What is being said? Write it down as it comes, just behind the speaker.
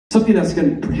Something that's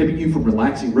going to prohibit you from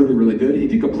relaxing really, really good.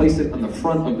 If you could place it on the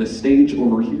front of the stage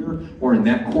over here or in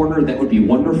that corner, that would be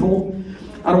wonderful.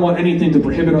 I don't want anything to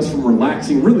prohibit us from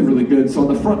relaxing really, really good. So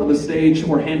on the front of the stage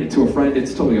or hand it to a friend,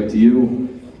 it's totally up to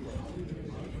you.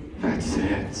 That's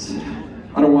it.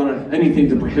 I don't want anything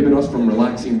to prohibit us from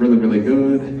relaxing really, really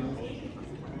good.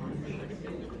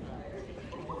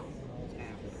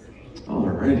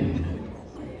 Alrighty.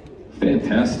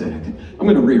 Fantastic. I'm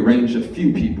going to rearrange a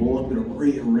few people. I'm going to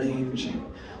rearrange.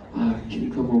 Can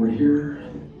you come over here?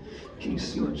 Can you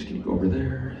switch? Can you go over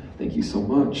there? Thank you so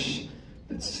much.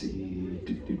 Let's see.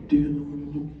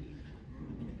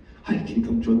 Hi, can you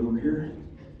come join me over here?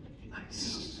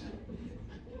 Nice.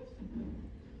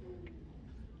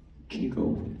 Can you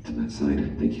go to that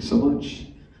side? Thank you so much.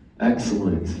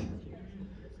 Excellent.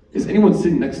 Is anyone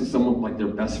sitting next to someone like their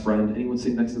best friend? Anyone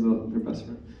sitting next to their best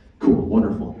friend? Cool,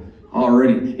 wonderful.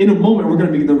 Alrighty. In a moment, we're going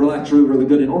to begin to relax really, really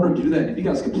good. In order to do that, if you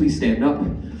guys could please stand up.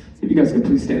 If you guys could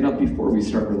please stand up before we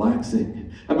start relaxing.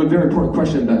 I have a very important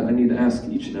question that I need to ask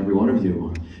each and every one of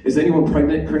you. Is anyone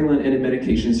pregnant, currently on any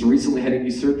medications, or recently had any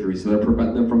surgeries that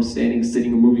prevent them from standing,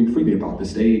 sitting, and moving freely about the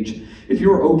stage? If you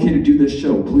are okay to do this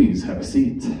show, please have a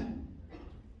seat.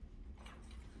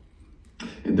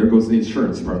 And there goes the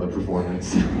insurance part of the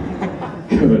performance.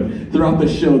 Good. Throughout the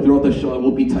show, I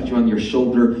will be touching on your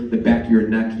shoulder, the back of your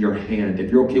neck, your hand.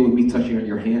 If you're okay with me touching on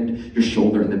your hand, your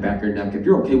shoulder, and the back of your neck, if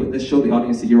you're okay with this, show the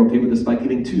audience that you're okay with this by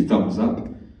giving 2 thumbs up.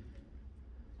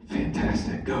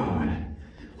 Fantastic. Good.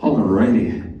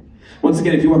 Alrighty. Once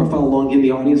again, if you want to follow along in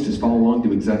the audience, just follow along,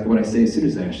 do exactly what I say as soon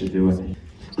as I ask you to do it.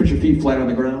 Put your feet flat on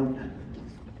the ground.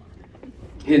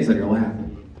 Hands on your lap.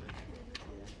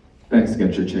 Backs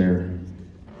against your chair.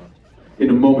 In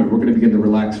a moment, we're going to begin to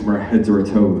relax from our head to our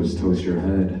toes, toes to your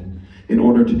head. In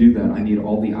order to do that, I need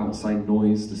all the outside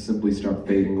noise to simply start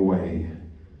fading away.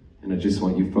 And I just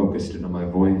want you focused in on my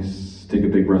voice. Take a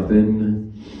big breath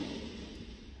in.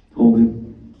 Hold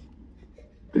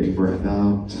it. Big breath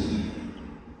out.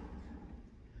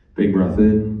 Big breath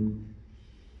in.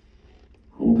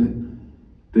 Hold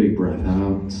it. Big breath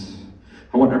out.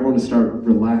 I want everyone to start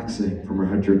relaxing from our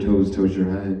head to your toes, toes to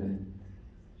your head.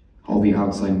 All the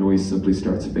outside noise simply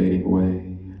starts fading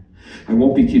away. I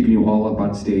won't be keeping you all up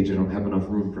on stage. I don't have enough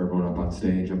room for everyone up on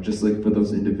stage. I'm just looking for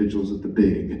those individuals with the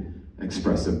big,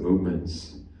 expressive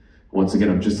movements. Once again,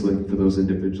 I'm just looking for those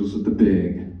individuals with the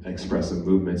big, expressive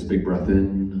movements. Big breath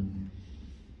in.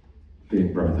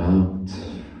 Big breath out.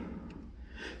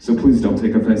 So please don't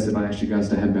take offense if I ask you guys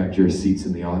to head back to your seats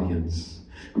in the audience.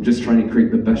 I'm just trying to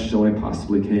create the best show I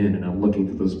possibly can, and I'm looking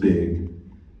for those big,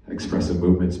 expressive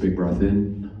movements. Big breath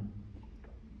in.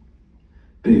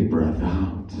 Big breath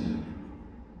out.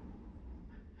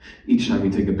 Each time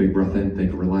you take a big breath in,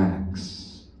 think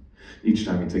relax. Each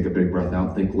time you take a big breath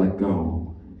out, think let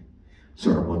go.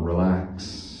 So everyone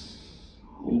relax.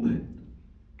 Hold it.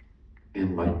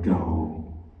 And let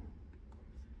go.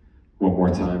 One more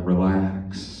time,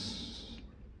 relax.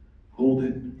 Hold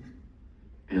it.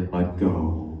 And let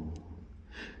go.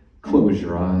 Close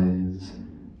your eyes.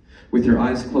 With your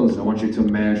eyes closed, I want you to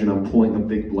imagine I'm pulling a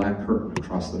big black curtain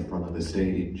across the front of the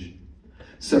stage,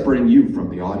 separating you from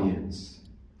the audience,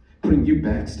 putting you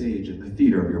backstage in the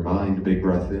theater of your mind. Big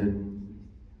breath in.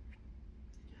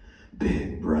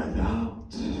 Big breath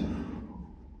out.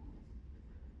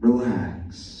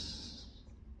 Relax.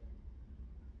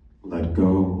 Let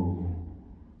go.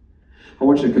 I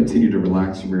want you to continue to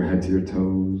relax from your head to your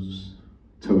toes,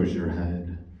 toes to your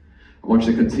head. I want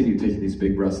you to continue taking these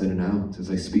big breaths in and out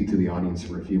as I speak to the audience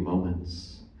for a few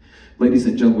moments. Ladies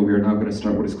and gentlemen, we are now going to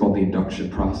start what is called the induction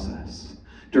process.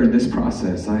 During this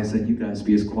process, I ask that you guys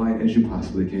be as quiet as you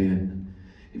possibly can.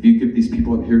 If you give these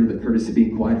people up here the courtesy of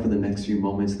being quiet for the next few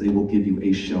moments, they will give you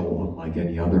a show unlike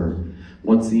any other.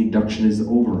 Once the induction is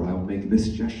over, I will make this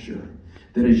gesture.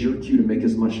 That is your cue to make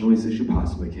as much noise as you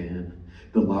possibly can.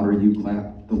 The louder you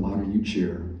clap, the louder you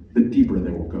cheer, the deeper they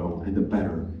will go, and the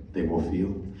better they will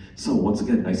feel. So once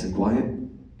again, nice and quiet.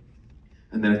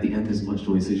 And then at the end, as much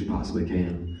noise as you possibly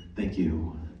can. Thank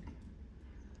you.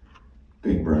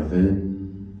 Big breath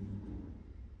in.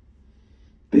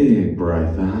 Big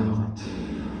breath out.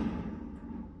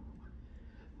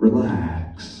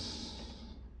 Relax.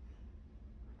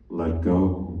 Let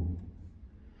go.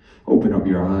 Open up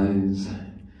your eyes.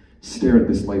 Stare at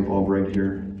this light bulb right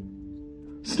here.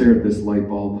 Stare at this light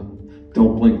bulb.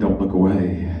 Don't blink, don't look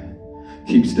away.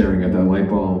 Keep staring at that light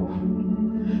bulb.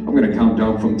 I'm going to count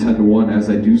down from 10 to 1 as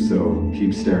I do so.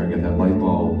 Keep staring at that light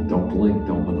bulb. Don't blink,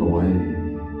 don't look away.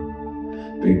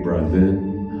 Big breath in.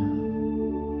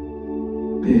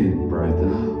 Big breath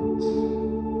out.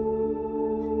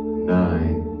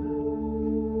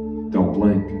 9. Don't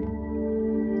blink.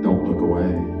 Don't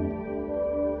away.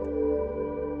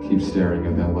 Keep staring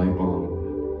at that light bulb,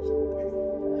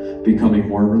 becoming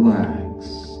more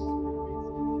relaxed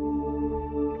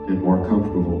and more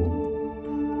comfortable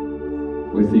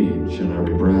with each and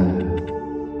every breath.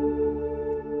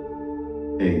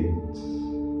 8.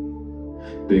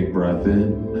 Big breath in,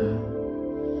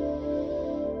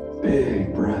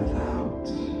 big breath out.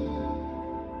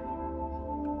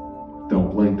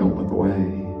 Don't blink, don't look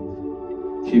away.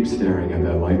 Keep staring at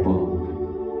that light bulb,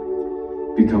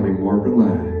 becoming more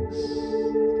relaxed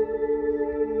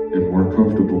and more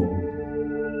comfortable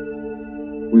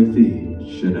with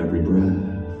each and every breath.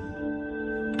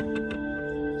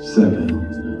 7.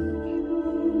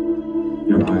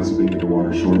 Your eyes will begin to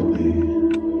water shortly.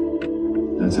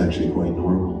 That's actually quite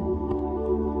normal.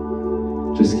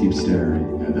 Just keep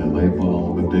staring at that light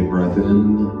bulb. A big breath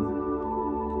in,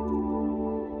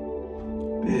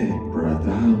 big breath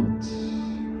out.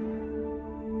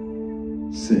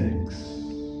 6.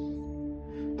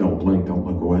 Don't blink, don't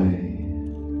look away.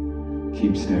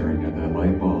 Keep staring at that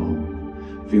light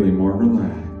bulb, feeling more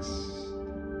relaxed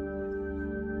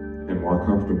and more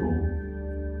comfortable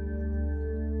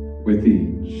with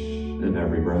each and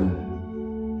every breath.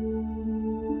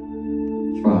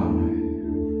 5.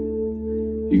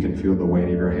 You can feel the weight of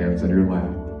your hands on your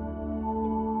lap,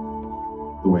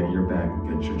 the weight of your back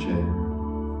against your chair,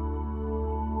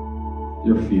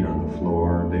 your feet on the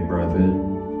floor. Big breath in,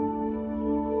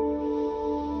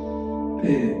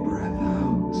 big breath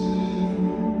out.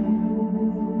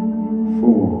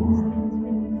 4.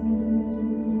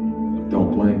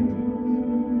 Don't blink,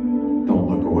 don't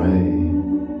look away.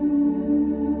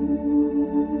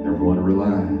 Everyone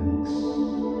relax.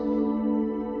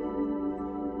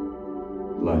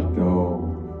 Let go.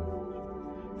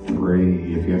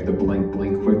 3. If you have to blink,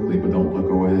 blink quickly, but don't look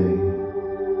away.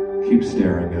 Keep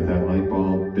staring at that light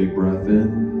bulb. Big breath in,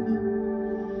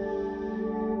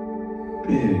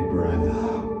 big breath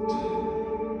out.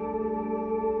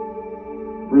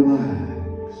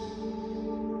 Relax.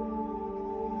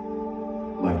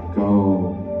 Let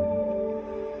go.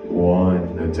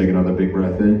 1. Now take another big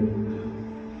breath in.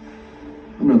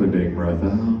 Another big breath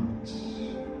out.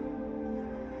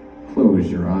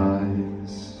 Close your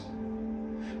eyes.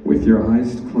 With your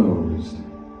eyes closed,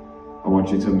 I want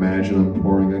you to imagine I'm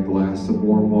pouring a glass of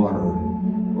warm water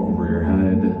over your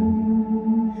head.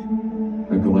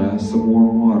 A glass of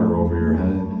warm water over your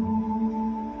head.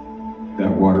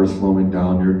 That water is flowing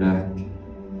down your neck,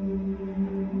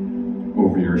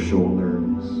 over your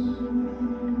shoulders,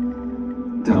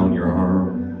 down your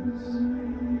arms,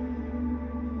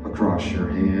 across your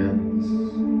hands,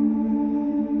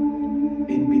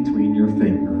 in between your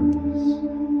fingers.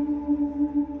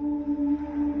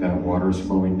 That water is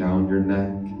flowing down your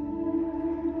neck,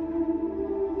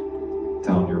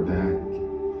 down your back,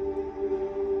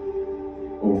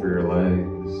 over your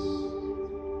legs,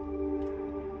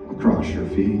 across your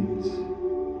feet,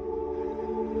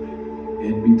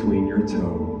 in between your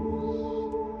toes.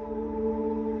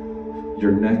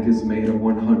 Your neck is made of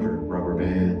 100 rubber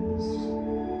bands,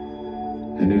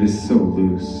 and it is so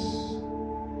loose,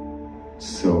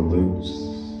 so loose.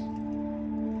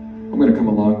 I'm going to come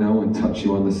along now and touch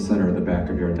you on the center of the back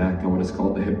of your neck on what is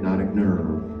called the hypnotic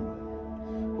nerve.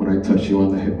 When I touch you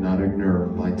on the hypnotic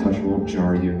nerve, my touch won't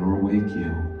jar you nor wake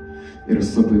you. It'll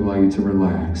simply allow you to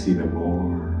relax even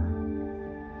more,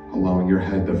 allowing your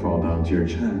head to fall down to your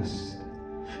chest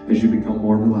as you become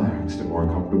more relaxed and more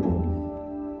comfortable.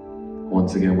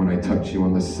 Once again, when I touch you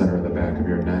on the center of the back of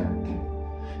your neck,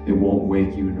 it won't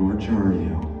wake you nor jar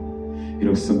you.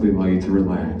 It'll simply allow you to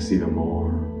relax even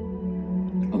more,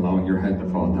 allowing your head to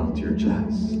fall down to your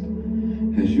chest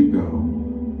as you go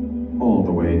all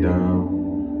the way down,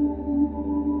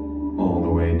 all the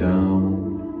way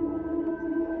down,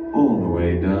 all the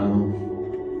way down,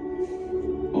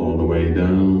 all the way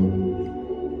down,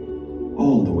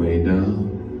 all the way down,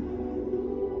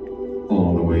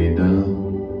 all the way down,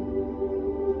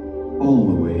 all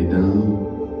the way down,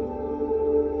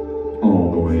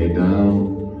 all the way down,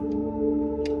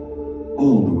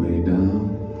 all the way down,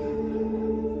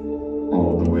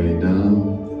 all the way down,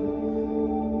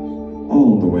 all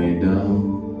the way down,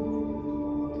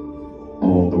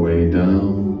 all the way down,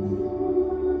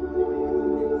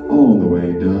 all the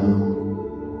way down,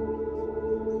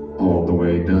 all the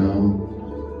way down,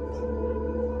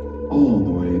 all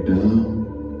the way down,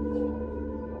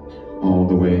 all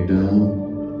the way down,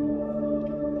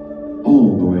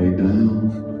 all the way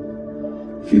down,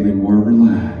 feeling more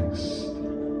relaxed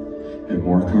and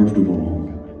more comfortable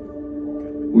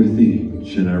with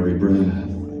each and every breath.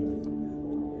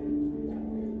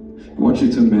 I want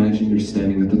you to imagine you're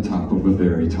standing at the top of a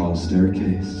very tall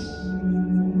staircase.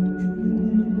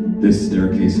 This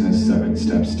staircase has 7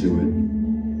 steps to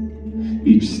it.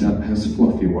 Each step has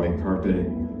fluffy white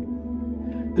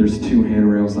carpeting. There's 2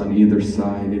 handrails on either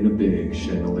side and a big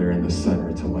chandelier in the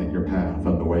center to light your path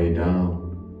on the way down.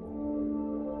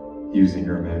 Using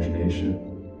your imagination,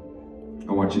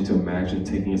 I want you to imagine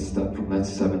taking a step from that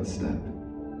 7th step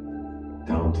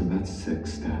down to that 6th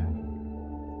step.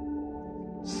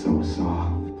 So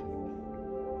soft,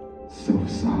 so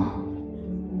soft.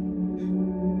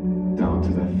 Down to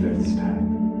that 5th step,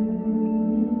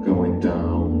 going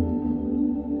down,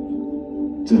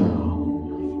 down,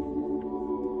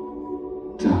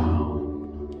 down,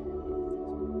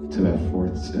 to that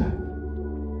 4th step,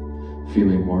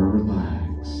 feeling more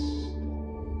relaxed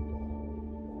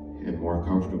and more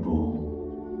comfortable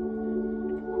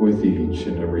with each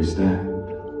and every step.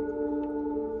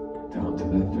 Down to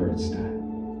that 3rd step,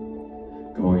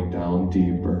 going down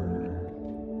deeper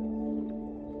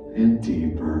and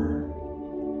deeper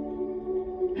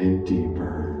and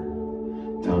deeper,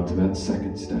 down to that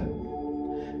 2nd step.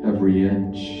 Every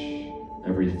inch,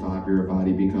 every fiber of your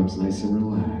body becomes nice and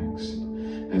relaxed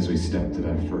as we step to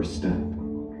that 1st step.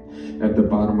 At the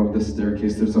bottom of the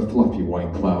staircase, there's a fluffy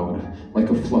white cloud, like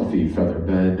a fluffy feather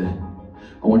bed.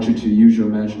 I want you to use your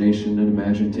imagination and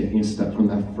imagine taking a step from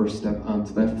that 1st step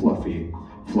onto that fluffy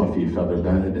feather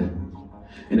bed.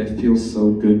 And it feels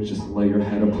so good just to lay your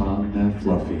head upon that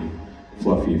fluffy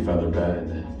feather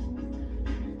bed.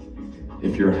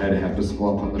 If your head happens to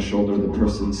fall upon the shoulder of the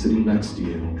person sitting next to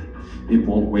you, it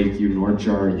won't wake you nor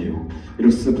jar you.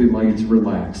 It'll simply allow you to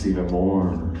relax even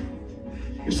more.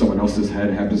 If someone else's head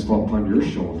happens to fall upon your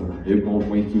shoulder, it won't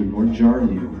wake you nor jar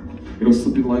you. It'll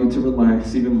simply allow you to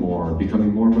relax even more,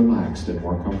 becoming more relaxed and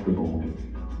more comfortable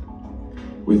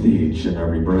with each and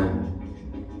every breath.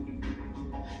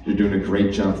 You're doing a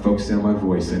great job focusing on my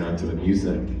voice and onto the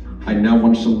music. I now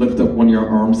want you to lift up one of your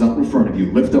arms out in front of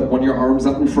you. Lift up one of your arms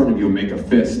out in front of you and make a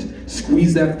fist.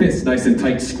 Squeeze that fist nice and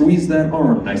tight. Squeeze that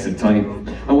arm nice and tight.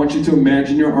 I want you to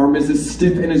imagine your arm is as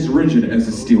stiff and as rigid as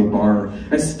a steel bar,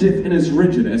 as stiff and as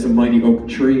rigid as a mighty oak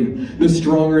tree. The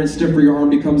stronger and stiffer your arm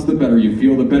becomes, the better you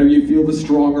feel. The better you feel, the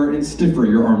stronger and stiffer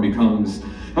your arm becomes.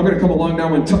 I'm going to come along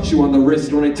now and touch you on the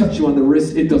wrist. When I touch you on the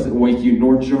wrist, it doesn't wake you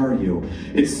nor jar you.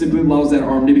 It simply allows that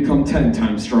arm to become 10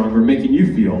 times stronger, making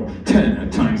you feel 10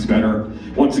 times better.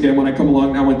 Once again, when I come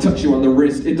along now and touch you on the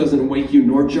wrist, it doesn't wake you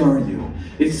nor jar you.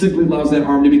 It simply allows that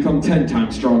arm to become 10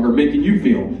 times stronger, making you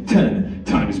feel 10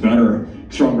 times better.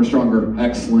 Stronger, stronger,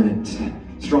 excellent.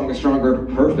 Stronger, stronger,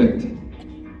 perfect.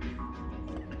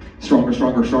 Stronger,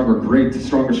 stronger, stronger, great.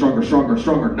 Stronger, stronger, stronger,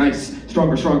 stronger, nice.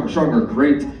 Stronger, stronger, stronger,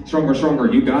 great. Stronger,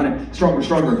 stronger, you got it. Stronger,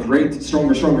 stronger, great.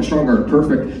 Stronger, stronger, stronger,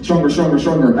 perfect. Stronger, stronger,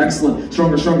 stronger, excellent.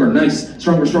 Stronger, stronger, nice.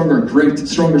 Stronger, stronger, great.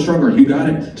 Stronger, stronger, you got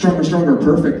it. Stronger, stronger,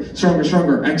 perfect. Stronger,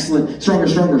 stronger, excellent. Stronger,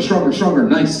 stronger, stronger, stronger,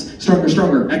 nice. Stronger,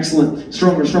 stronger, excellent.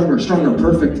 Stronger, stronger, stronger,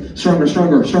 perfect. Stronger,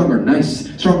 stronger, stronger, nice.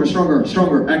 Stronger, stronger,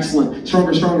 stronger, excellent.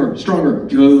 Stronger, stronger, stronger,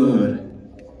 good.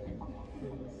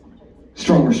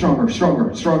 Stronger, stronger,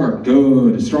 stronger, stronger,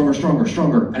 good. Stronger, stronger,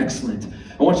 stronger, excellent.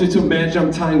 I want you to imagine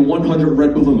I'm tying 100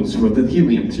 red balloons filled with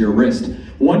helium to your wrist.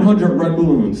 100 red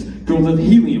balloons filled with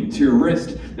helium to your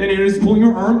wrist. And it is pulling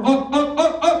your arm up, up,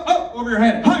 up, up, up, over your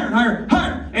head. Higher and higher,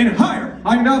 higher and higher.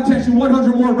 I'm now attaching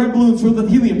 100 more red balloons filled with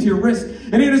helium to your wrist.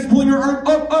 And it is pulling your arm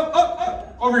up, up, up,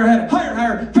 up, over your head. Higher and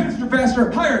higher, faster,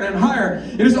 faster, higher and higher.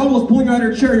 It is almost pulling you out of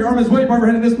your chair. Your arm is way above your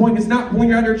head at this point. It's not pulling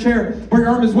you out of your chair, but your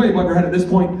arm is way above your head at this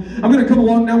point. I'm going to come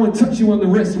along now and touch you on the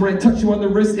wrist. When I touch you on the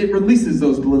wrist, it releases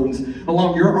those balloons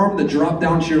along your arm that drop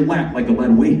down to your lap like a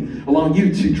lead weight, allowing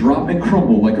you to drop and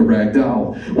crumble like a rag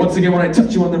doll. Once again, when I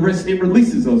touch you on the wrist, it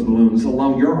releases those balloons,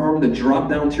 allowing your arm to drop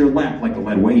down to your lap like a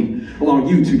lead weight, allowing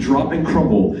you to drop and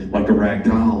crumble like a rag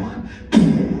doll.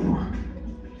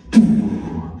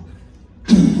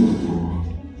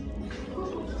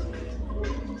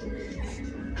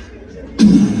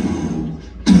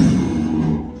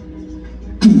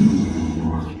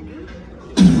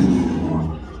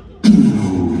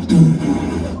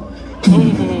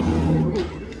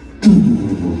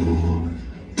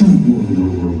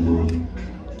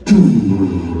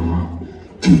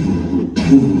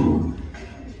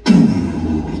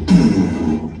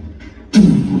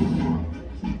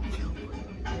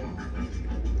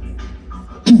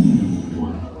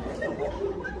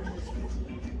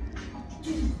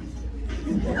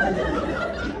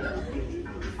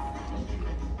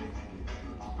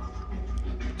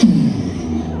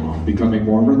 Becoming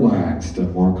more relaxed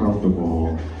and more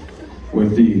comfortable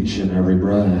with each and every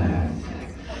breath.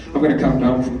 I'm going to count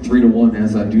down from 3 to 1.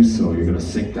 As I do so, you're going to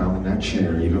sink down in that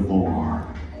chair even more.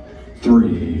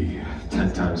 3,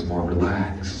 10 times more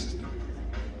relaxed.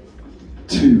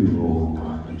 2,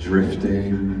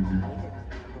 Drifting,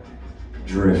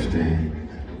 drifting,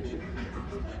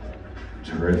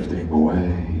 drifting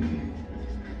away.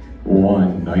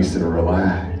 One, nice and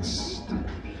relaxed,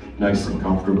 nice and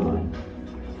comfortable.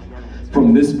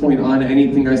 From this point on,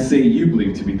 anything I say you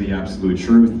believe to be the absolute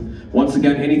truth. Once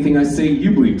again, anything I say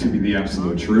you believe to be the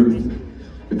absolute truth.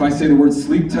 If I say the word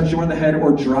sleep, touch you on the head,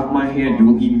 or drop my hand, you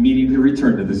will immediately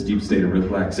return to this deep state of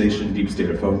relaxation, deep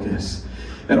state of focus.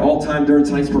 At all time during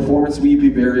tonight's performance, will you be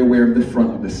very aware of the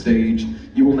front of the stage?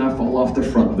 You will not fall off the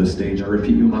front of the stage. I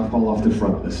repeat, you will not fall off the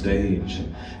front of the stage.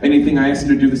 Anything I ask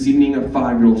you to do this evening, a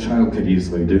 5-year-old child could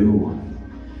easily do.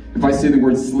 If I say the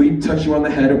word sleep, touch you on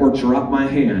the head, or drop my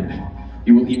hand,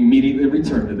 you will immediately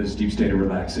return to this deep state of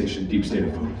relaxation, deep state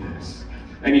of focus.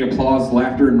 Any applause,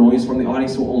 laughter, and noise from the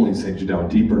audience will only send you down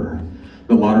deeper.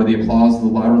 The louder the applause, the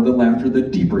louder the laughter, the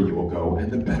deeper you will go,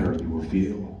 and the better you will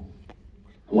feel.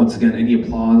 Once again, any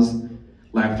applause,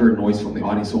 laughter, and noise from the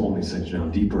audience will only send you down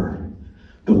deeper.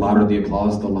 The louder the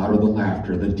applause, the louder the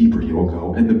laughter, the deeper you will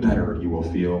go, and the better you will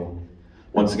feel.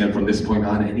 Once again, from this point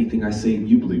on, anything I say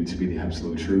you believe to be the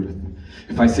absolute truth.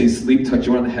 If I say sleep, touch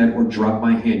you on the head, or drop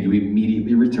my hand, you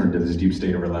immediately return to this deep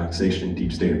state of relaxation,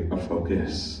 deep state of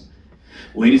focus.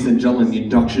 Ladies and gentlemen, the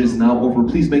induction is now over.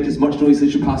 Please make as much noise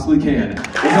as you possibly can.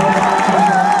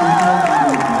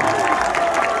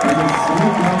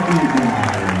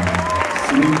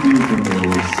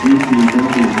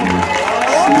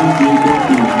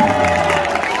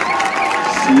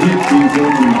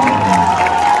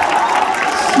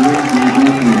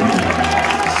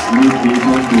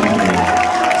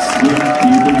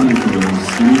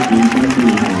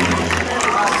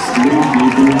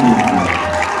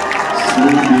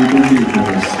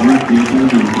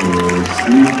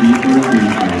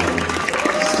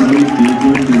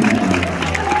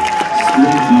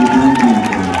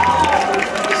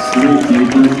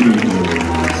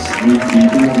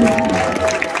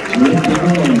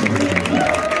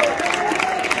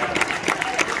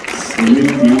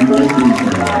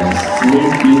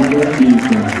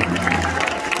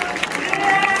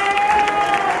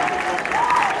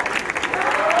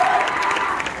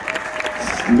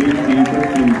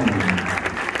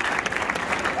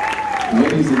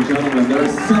 Ladies and gentlemen, there are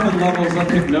 7 levels of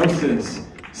hypnosis.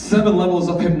 7 levels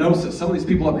of hypnosis. Some of these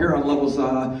people up here are on levels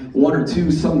 1 or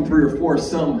 2, some 3 or 4,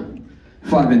 some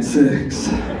 5 and 6.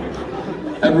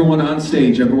 Everyone on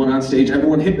stage,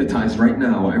 everyone hypnotized right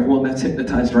now. Everyone that's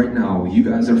hypnotized right now, you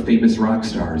guys are famous rock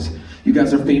stars. You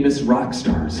guys are famous rock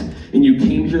stars. And you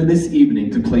came here this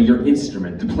evening to play your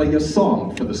instrument, to play a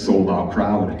song for the sold-out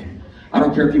crowd. I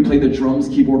don't care if you play the drums,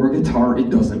 keyboard, or guitar, it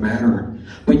doesn't matter.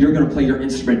 But you're gonna play your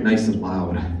instrument nice and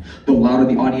loud. The louder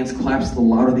the audience claps, the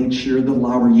louder they cheer, the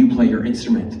louder you play your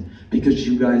instrument. Because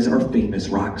you guys are famous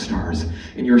rock stars.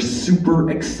 And you're super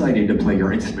excited to play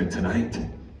your instrument tonight.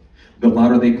 The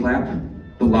louder they clap,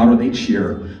 the louder they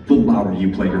cheer, the louder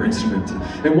you play your instrument.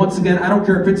 And once again, I don't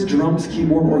care if it's drums,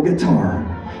 keyboard, or guitar.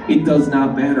 It does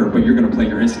not matter, but you're gonna play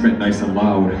your instrument nice and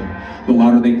loud. The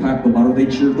louder they clap, the louder they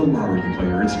cheer, the louder you play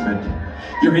your instrument.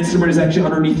 Your instrument is actually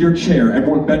underneath your chair.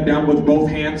 Everyone bend down with both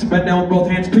hands. Bend down with both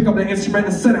hands, pick up the instrument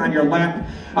and set it on your lap.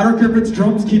 I don't care if it's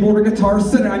drums, keyboard, or guitar,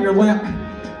 set it on your lap.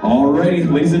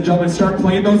 Alrighty, ladies and gentlemen, start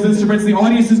playing those instruments. The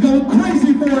audience is going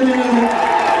crazy for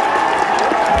you.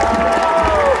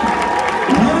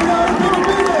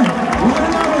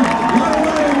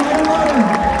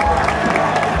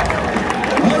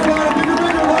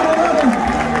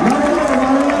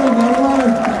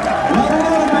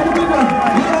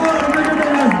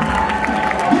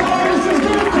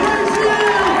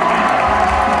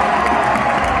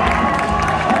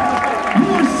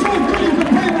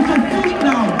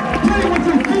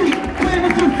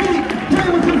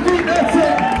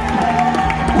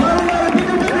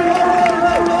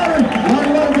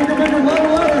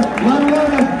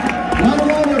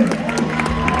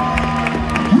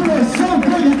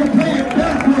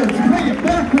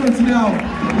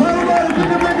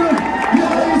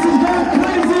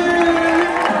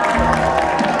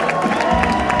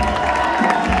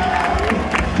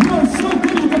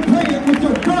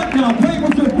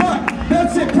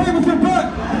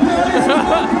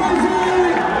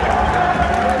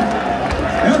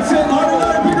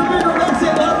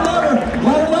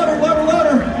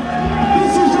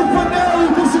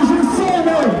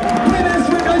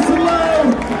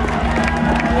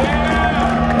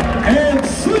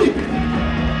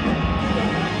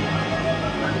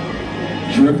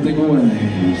 Drifting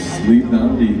away, sleep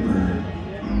down deeper,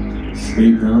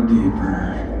 sleep down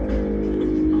deeper.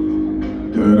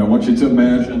 Good, I want you to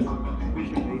imagine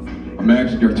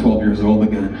you're 12 years old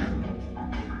again,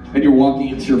 and you're walking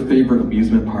into your favorite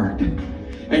amusement park,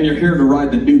 and you're here to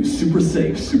ride the new super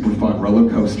safe, super fun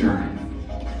roller coaster.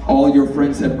 All your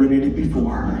friends have ridden it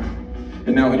before,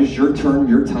 and now it is your turn,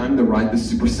 your time to ride the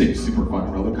super safe, super fun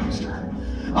roller coaster.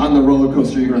 On the roller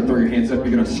coaster, you're gonna throw your hands up,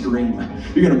 you're gonna scream,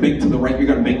 you're gonna make to the right, you're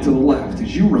gonna make to the left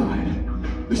as you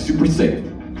ride the super safe,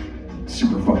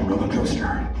 super fun roller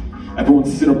coaster. Everyone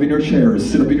sit up in your chairs,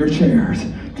 sit up in your chairs.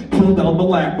 Pull down the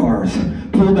lap bars,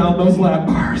 pull down those lap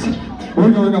bars.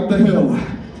 We're going up the hill,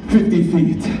 50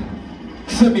 feet,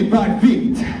 75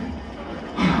 feet,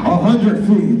 100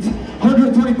 feet,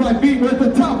 125 feet. We're at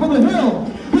the top of the hill,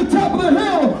 the top of the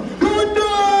hill, going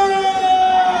down!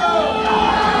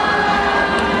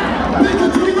 Make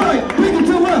it to the right, make it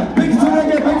to the left, make it to the right,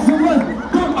 make it to the left.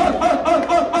 Going up,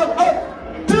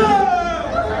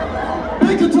 down!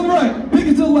 Make it to the right, make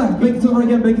it to the left, make it to the right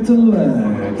again, make it to the left.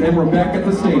 And we're back at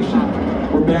the station.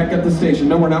 We're back at the station.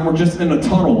 No, we're not. We're just in a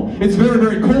tunnel. It's very,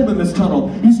 very cold in this tunnel.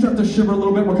 You start to shiver a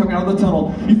little bit. We're coming out of the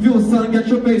tunnel. You feel the sun against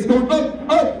your face going up,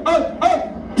 up, up, up.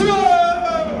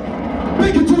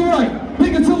 Make it to the right.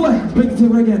 Make it to the left. Make it to the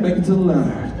right again. Make it to the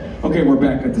left. Okay, we're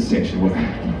back at the station.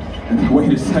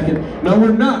 Wait a second. No,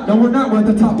 we're not. No, we're not. We're at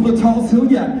the top of the tallest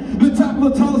hill yet. The top of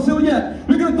the tallest hill yet.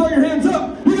 You're going to throw your hands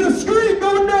up. You're going to scream.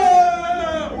 Go no!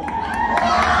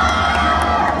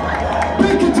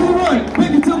 Make it to the right.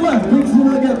 Make it to the left. Make it to the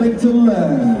right again. Make it to the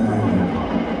left.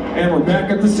 And we're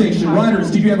back at the station. Riders,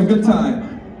 did you have a good time?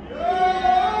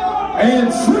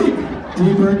 And sleep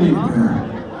deeper and deeper.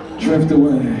 Drift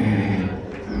away.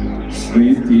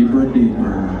 Sleep deeper and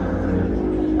deeper.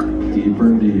 Deeper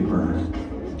and deeper.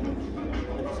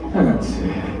 That's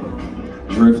it.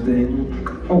 Drifting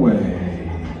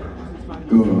away.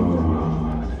 Good.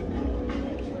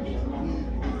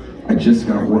 I just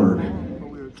got word.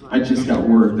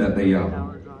 That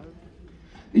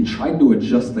they tried to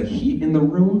adjust the heat in the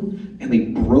room and they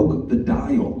broke the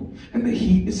dial. And the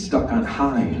heat is stuck on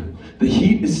high. The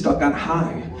heat is stuck on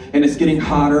high. And it's getting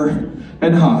hotter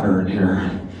and hotter in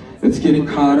here. It's getting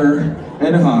hotter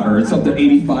and hotter. It's up to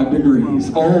 85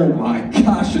 degrees. Oh my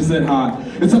gosh, is it hot.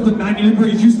 It's up to 90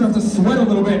 degrees. You start to sweat a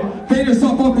little bit. Fan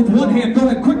yourself off with one hand. Go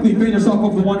ahead, quickly fan yourself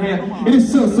off with one hand. It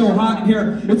is so hot in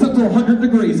here. It's up to 100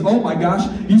 degrees. Oh my gosh.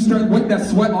 You start wetting that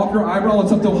sweat off your eyebrow.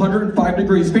 It's up to 105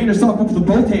 degrees. Fan yourself off with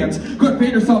both hands. Go ahead,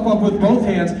 fan yourself off with both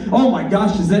hands. Oh my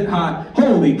gosh, is it hot.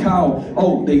 Holy cow.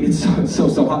 Oh, it's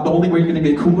so hot. The only way you're going to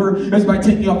get cooler is by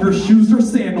taking off your shoes or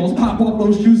sandals. Pop off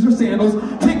those shoes or sandals.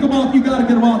 Take them off. You got to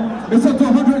get them off. It's up to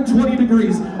 120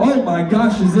 degrees. Oh my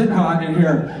gosh, is it hot in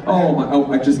here. Oh,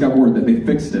 I just got word that they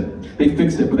fixed it. They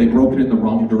fixed it, but they broke it in the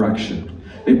wrong direction.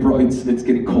 It's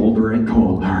getting colder and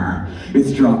colder.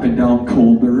 It's dropping down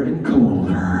colder and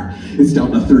colder. It's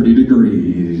down to 30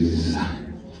 degrees.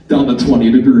 Down to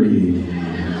 20 degrees.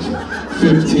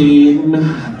 15,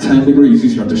 10 degrees. You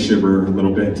start to shiver a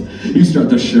little bit. You start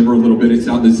to shiver a little bit. It's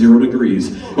down to 0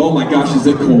 degrees. Oh my gosh, is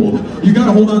it cold. You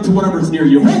gotta hold on to whatever's near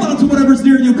you. Hold on to whatever's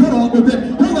near you. Cut off with it.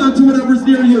 Hold on to whatever's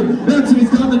near you. That's it.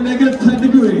 It's down to negative 10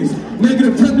 degrees.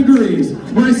 Negative 10 degrees.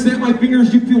 When I snap my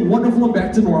fingers, you feel wonderful and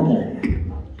back to normal.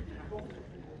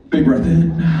 Big breath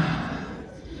in.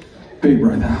 Big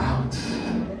breath out.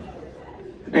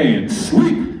 And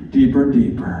sleep deeper and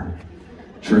deeper.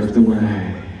 Drift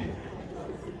away.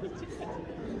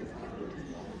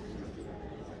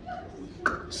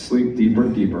 Sleep deeper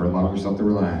and deeper. Allow yourself to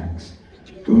relax.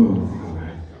 Good.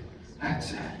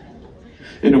 That's it.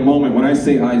 In a moment, when I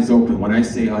say eyes open,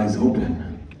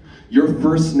 your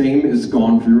first name is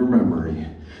gone from your memory.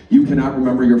 You cannot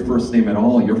remember your first name at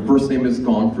all. Your first name is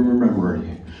gone from your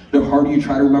memory. The harder you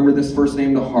try to remember this first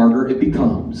name, the harder it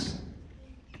becomes.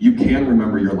 You can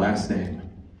remember your last name.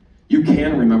 You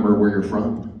can remember where you're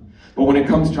from. But when it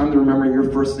comes time to remember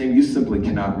your first name, you simply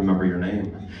cannot remember your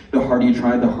name. The harder you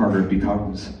try, the harder it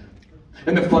becomes.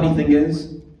 And the funny thing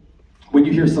is, when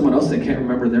you hear someone else that can't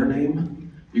remember their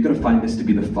name, you're going to find this to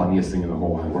be the funniest thing in the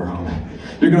whole wide world.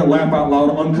 You're going to laugh out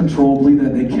loud uncontrollably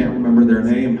that they can't remember their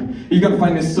name. You're going to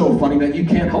find this so funny that you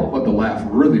can't help but to laugh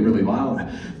really, really loud.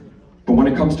 But when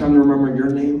it comes time to remember your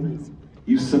name,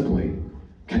 you simply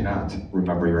cannot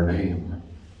remember your name.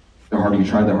 The harder you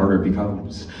try, the harder it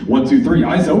becomes. 1, 2, 3,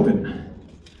 eyes open.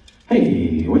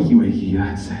 Hey, wakey, wakey,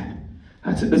 that's it.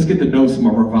 That's it. Let's get to know some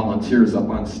of our volunteers up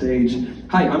on stage.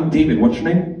 Hi, I'm David. What's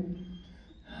your name?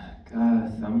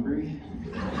 Thumbry.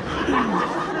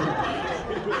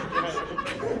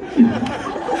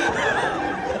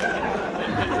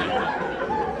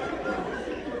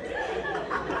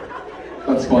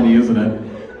 That's funny, isn't it?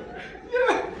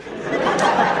 Yeah.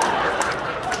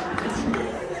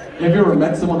 Have you ever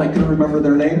met someone that couldn't remember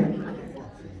their name?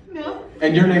 No.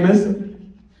 And your name is?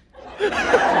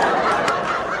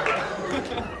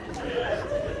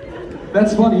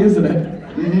 That's funny, isn't it?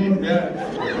 Mm-hmm, yeah.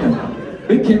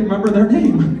 They can't remember their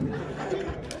name.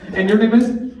 And your name is?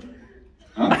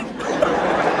 Huh?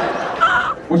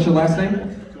 What's your last name?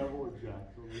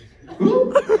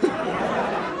 Who?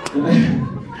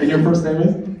 And your first name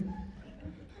is?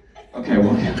 Okay,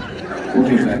 we'll get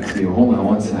back to you. Hold on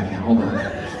one second. Hold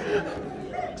on.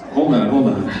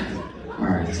 All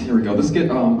right, here we go. Let's get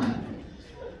oh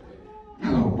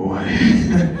boy.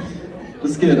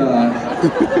 Let's get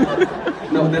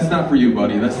no, that's not for you,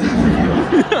 buddy. That's not for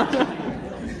you.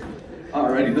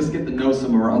 Alrighty, let's get to know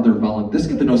some of our other Let's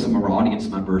get to know some of our audience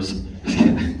members.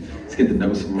 Let's get to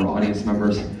know some of our audience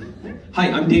members. Hi,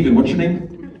 I'm David. What's your name?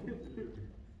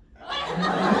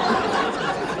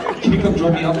 Can you come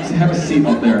join me up? Have a seat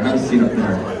up there. Have a seat up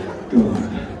there. Good.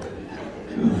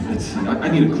 Let's see. I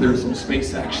need to clear some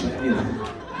space, actually.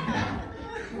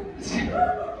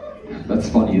 That's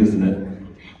funny, isn't it?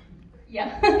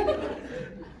 Yeah.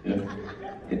 Yeah.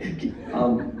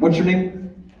 What's your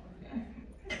name?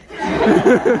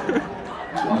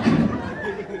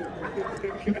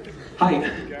 Hi,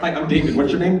 I'm David.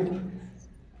 What's your name?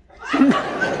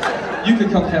 You can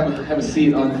come have a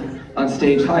seat on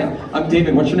stage. Hi, I'm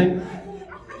David. What's your name?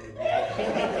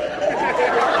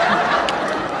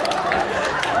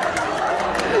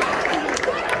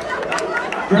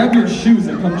 Grab your shoes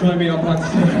and come join me up on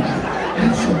stage.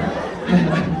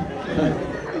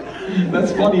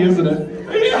 That's funny, isn't it?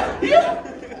 Yeah.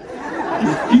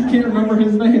 He can't remember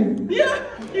his name. Yeah,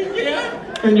 he can.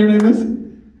 And your name is?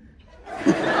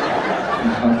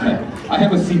 Okay. I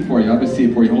have a seat for you.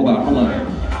 Hold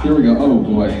on. Here we go. Oh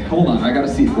boy. Hold on. I got a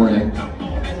seat for you.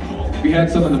 We had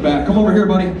some in the back. Come over here,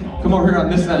 buddy. Come over here on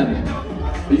this end.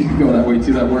 You can go that way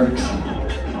too. That works.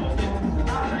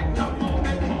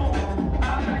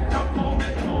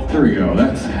 There we go.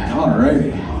 That's it. All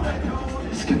right.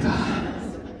 Let's get the.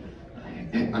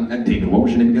 I'm David. What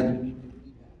was your name again?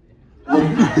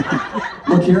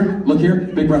 Look here.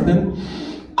 Big breath in.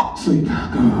 Sleep.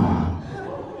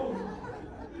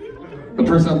 The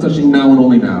person I'm touching now and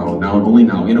only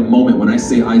now. In a moment, when I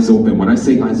say eyes open,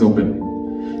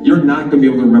 you're not going to be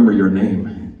able to remember your name.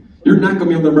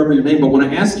 But when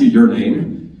I ask you your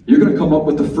name, you're going to come up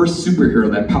with the first superhero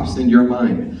that pops into your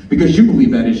mind. Because you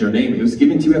believe that is your name. It was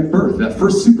given to you at birth. That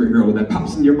first superhero that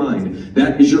pops into your mind,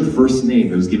 that is your first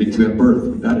name. It was given to you at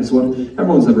birth. That is what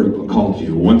everyone's ever called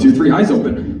you. 1, 2, 3, eyes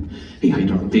open. Hey, how you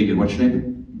doing? David, what's your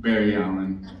name? Barry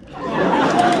Allen.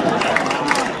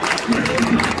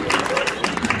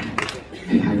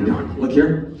 Hey, how you doing? Look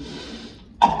here.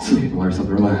 Sleep, allow yourself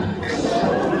to relax.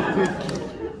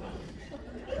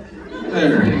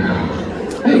 There you go.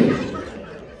 Hey.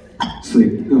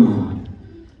 Sleep. Oh,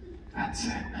 that's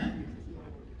it.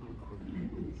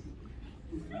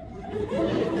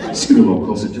 Scoot a little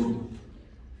closer to him.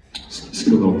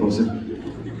 Scoot a little closer.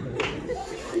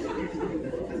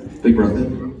 Big breath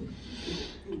in.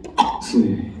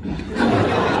 Sleep.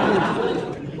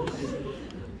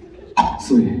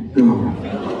 Sleep. Go.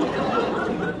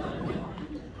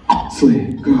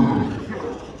 Sleep. Go.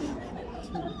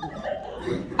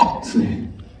 Sleep.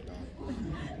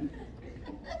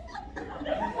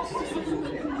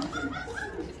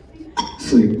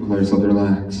 Sleep. Allow yourself to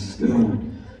relax. Good.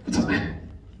 What's up, man?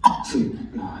 Sleep.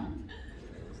 God.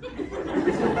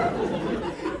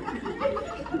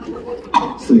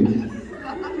 Sleep.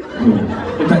 Good.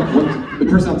 In fact, the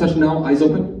person I'm touching now, eyes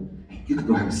open. Hey, you can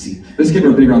go have a seat. Let's give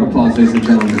her a big round of applause, ladies and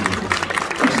gentlemen. I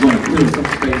just want to clear some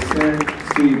space there.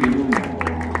 Sleep.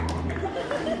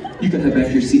 You can head back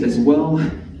to your seat as well.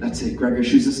 That's it. Grab your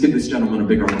shoes. Let's give this gentleman a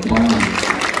big round of applause.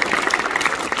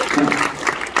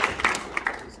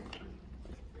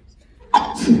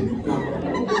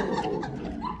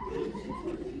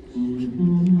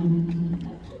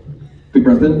 Big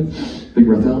breath in, big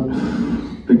breath out,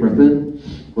 big breath in.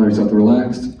 Allow yourself to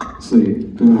relax.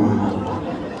 Sleep.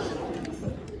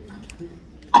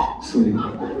 Sleep.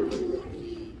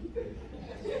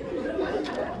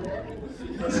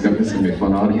 This is gonna be a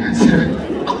fun audience.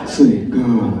 Sleep.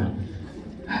 Good.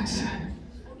 That's it.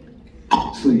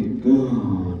 Sleep.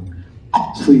 Good.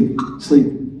 Sleep. Sleep.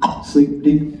 Sleep.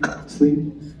 Deep. Sleep.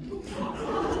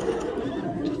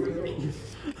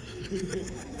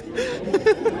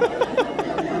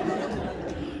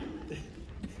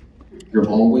 You're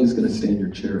always going to stay in your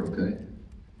chair, okay?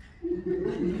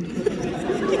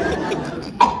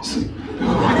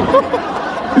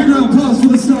 Big round of applause for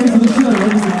the stars of the show,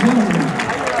 ladies and gentlemen.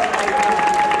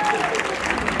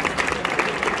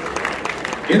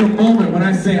 In a moment, when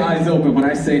I say eyes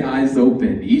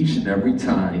open, each and every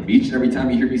time you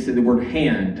hear me say the word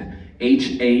hand,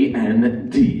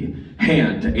 H-A-N-D,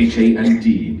 hand,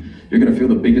 H-A-N-D, You're gonna feel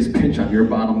the biggest pinch on your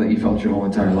bottom that you felt your whole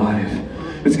entire life.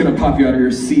 It's gonna pop you out of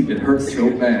your seat. It hurts so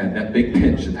bad. That big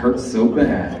pinch, it hurts so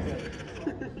bad.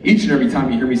 Each and every time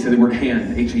you hear me say the word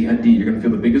hand, H-A-N-D, you're gonna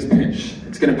feel the biggest pinch.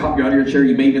 It's gonna pop you out of your chair.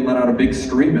 You may even let out a big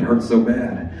scream. It hurts so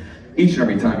bad. Each and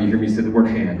every time you hear me say the word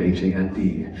hand,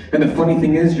 H-A-N-D. And the funny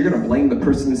thing is, you're gonna blame the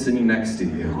person sitting next to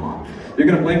you. You're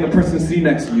gonna blame the person sitting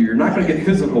next to you. You're not gonna get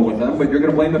physical with them, but you're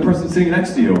gonna blame the person sitting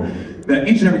next to you. That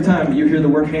each and every time you hear the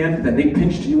word hand, that they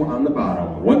pinched you on the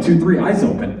bottom. 1, 2, 3, eyes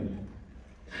open.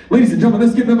 Ladies and gentlemen,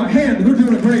 let's give them a hand. They're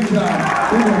doing a great job.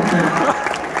 They're doing a great job.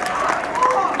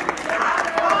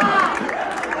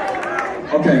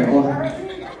 Okay, well,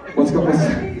 what's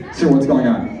going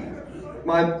on?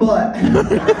 My butt.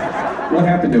 What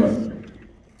happened to it?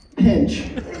 Pinch.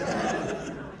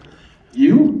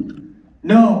 You?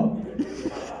 No.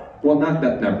 Well, not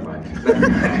that, never mind.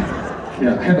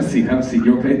 Yeah, have a seat,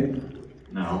 You okay?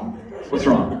 No. What's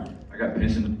wrong? I got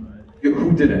pinched in.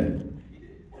 Who did it?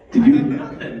 Did you?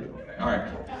 All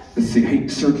right. Let's see. Hey,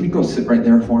 sir, can you go sit right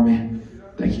there for me?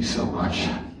 Thank you so much.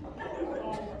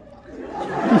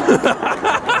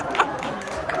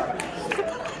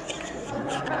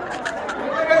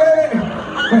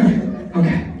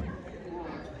 Okay.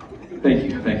 Thank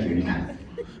you. You got it.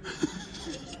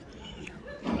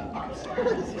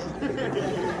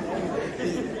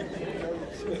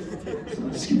 So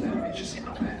let's scoot that way just a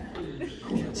little bit.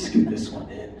 Cool, let's scoot this one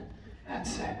in.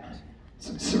 That's it.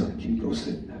 So, sir, can you go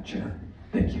sit in that chair?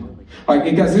 Thank you. All right,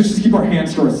 hey guys, let's just keep our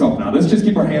hands to ourselves now. Let's just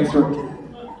keep our hands to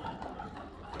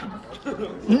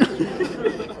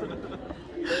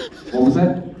What was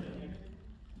that?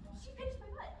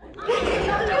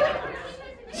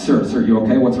 Sir, you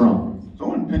okay? What's wrong?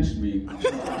 Someone pinched me.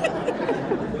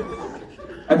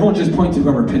 Everyone just point to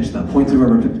whoever pinched them. Point to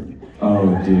whoever pinched.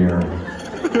 Oh dear.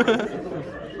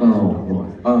 Oh boy.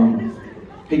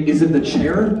 Hey, is it the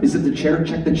chair? Is it the chair?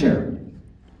 Check the chair.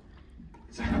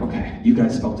 Okay, you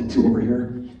guys felt it too over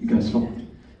here. You guys felt it.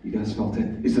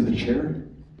 Is it the chair?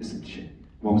 Is it the chair?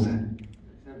 What was that?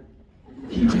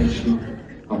 He pinched you.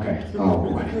 Okay. Oh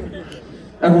boy.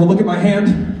 Everyone, look at my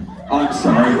hand. Oh, I'm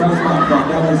sorry. That was my fault.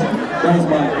 That was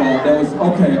my fault. That was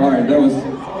okay. All right. That was.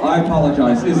 I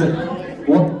apologize. Is it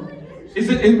what? Is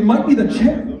it? It might be the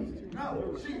chair.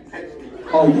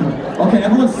 Oh, yeah. Okay.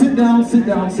 Everyone, sit down.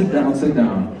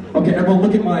 Okay. Everyone,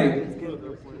 look at my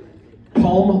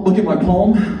palm. Look at my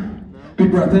palm.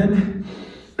 Big breath in.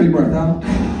 Big breath out.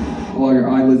 Allow your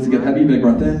eyelids to get heavy. Big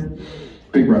breath in.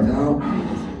 Big breath out.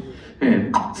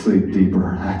 And sleep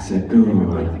deeper. That's it.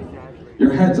 Good.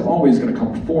 Your head's always going to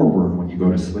come forward when you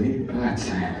go to sleep. That's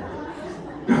it.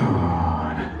 Good.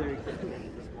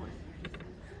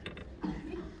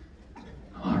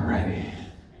 Alrighty.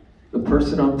 The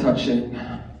person I'm touching.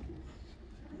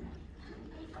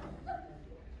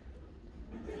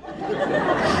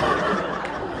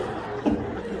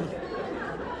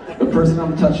 The person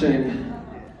I'm touching.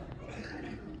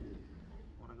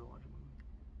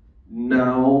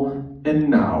 Now and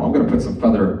now. I'm going to put some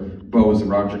feather bows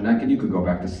around your neck and you could go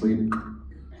back to sleep.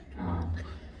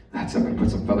 That's it. I'm going to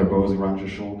put some feather bows around your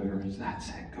shoulders. That's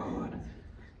it. Good.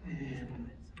 And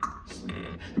sleep.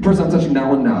 The person I'm touching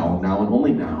now and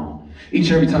only now. Each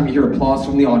and every time you hear applause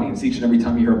from the audience,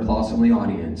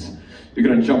 you're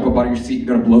going to jump up out of your seat, you're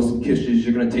going to blow some kisses,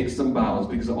 you're going to take some bows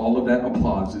because all of that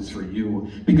applause is for you.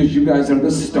 Because you guys are the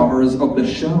stars of the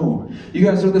show. You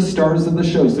guys are the stars of the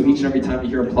show. So each and every time you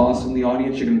hear applause from the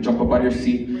audience, you're going to jump up out of your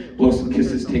seat, blow some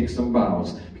kisses, take some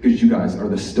bows. Because you guys are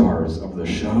the stars of the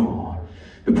show.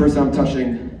 The person I'm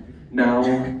touching now,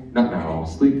 not now,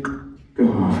 sleep. Good.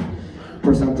 The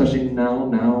person I'm touching now,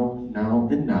 and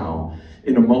now.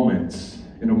 In a moment.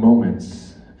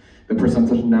 The person I'm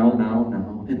touching now, and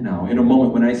now. In a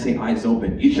moment when I say eyes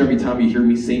open, each and every time you hear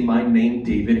me say my name,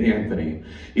 David Anthony.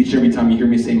 Each and every time you hear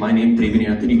me say my name, David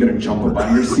Anthony, you're going to jump up out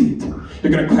of your seat.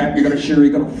 You're going to clap, you're going to cheer,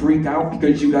 you're going to freak out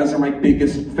because you guys are my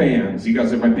biggest fans. You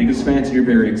guys are my biggest fans and you're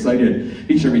very excited.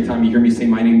 Each and every time you hear me say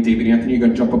my name, David Anthony, you're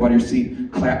going to jump up out of your seat,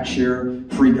 clap, cheer,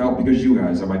 freak out because you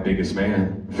guys are my biggest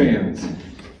fans.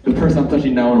 The person I'm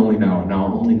touching now and only now.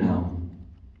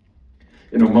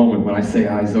 In a moment when I say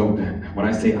eyes open,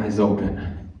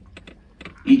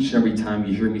 each and every time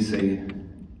you hear me say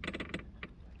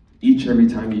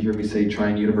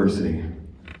Trine University,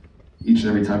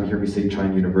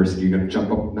 you're going to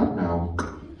jump up, not now,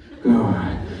 good.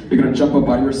 You're going to jump up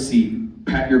out of your seat,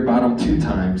 pat your bottom 2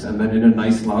 times, and then in a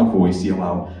nice loud voice yell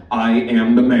out, I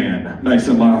am the man, nice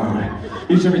and loud.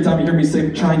 Each and every time you hear me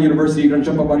say Trine University, you're going to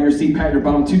jump up out of your seat, pat your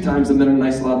bottom 2 times, and then in a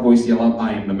nice loud voice yell out,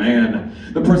 I am the man.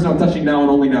 The person I'm touching now and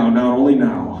only now.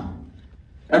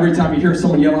 Every time you hear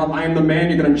someone yell out, "I am the man,"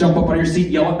 you're going to jump up on your seat,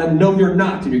 yell at them, "No, you're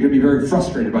not," and you're going to be very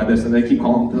frustrated by this, and they keep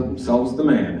calling themselves the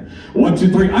man. 1, 2,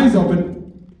 3, eyes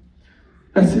open.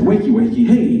 That's it, wakey, wakey,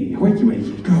 hey, wakey,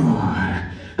 wakey, God.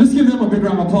 Let's give them a big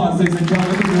round of applause, ladies and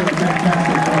gentlemen. This is a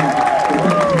fantastic job.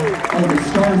 Oh, the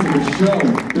stars of the show.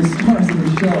 The stars of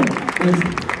the show.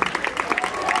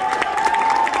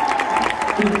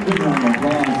 Big round of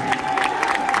applause.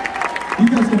 You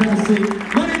guys can have a seat.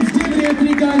 My name's David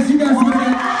Anthony, guys. You guys are going to get...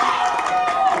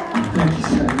 Thank you,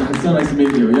 sir. So nice to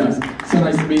meet you. Yes. So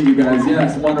nice to meet you guys.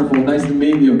 Yes. Wonderful. Nice to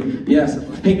meet you. Yes.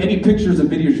 Hey, any pictures or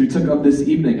videos you took of this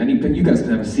evening? You guys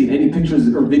can have a seat. Any pictures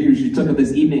or videos you took of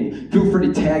this evening? Feel free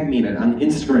to tag me in it on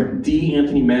Instagram.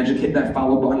 DAnthonyMagic. Hit that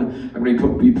follow button. I'm going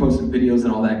to be posting videos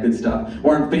and all that good stuff.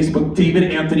 Or on Facebook. David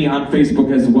Anthony on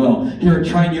Facebook as well. Here at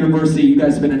Trine University, you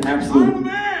guys have been an absolute... I'm the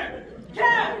man!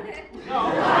 Yeah!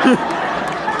 No.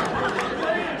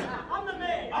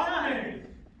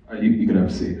 You can have a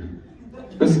seat.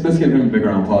 Let's give him a big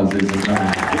round of applause, ladies and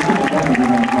gentlemen. Let's give him a big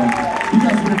round of applause. You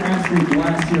guys have been an absolute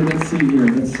blast here. Let's see here.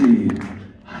 Let's see.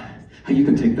 Hey, you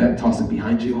can take that, toss it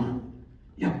behind you.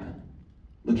 Yep.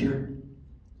 Look here.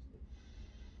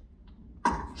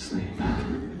 Sleep.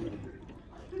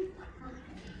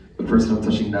 The person I'm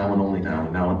touching now and only now,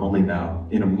 now and only now.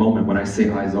 In a moment, when I say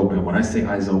eyes open,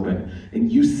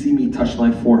 and you see me touch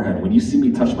my forehead, when you see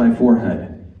me touch my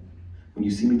forehead,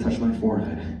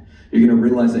 you're going to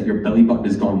realize that your belly button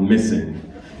has gone missing.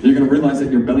 You're going to realize that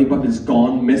your belly button has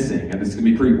gone missing, and it's going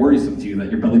to be pretty worrisome to you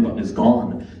that your belly button is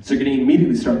gone. So you're going to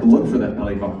immediately start to look for that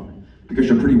belly button because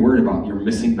you're pretty worried about your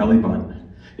missing belly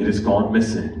button. It has gone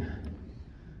missing.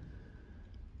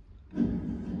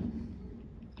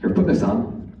 Here, put this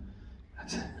on.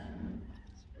 That's it.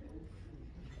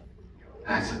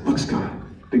 That's it. Looks good.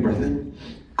 Big breath in.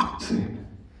 Sleep.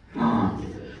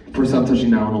 First I'm touching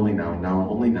now and only now, now and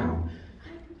only now.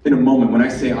 In a moment, when I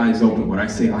say eyes open,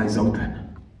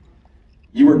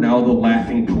 you are now the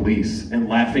laughing police, and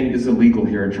laughing is illegal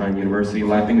here at Trine University.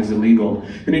 Laughing is illegal,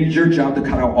 and it's your job to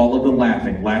cut out all of the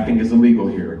laughing. Laughing is illegal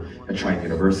here at Trine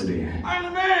University. I'm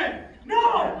the man!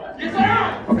 No! Yes, I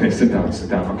am! Okay, sit down,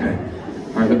 okay.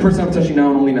 All right, the person I'm touching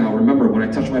now and only now, remember, when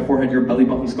I touch my forehead, your belly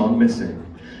button's gone missing.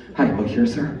 Hi, look here,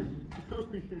 sir.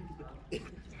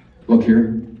 Look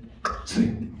here.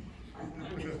 See.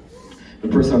 The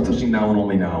person I'm touching now and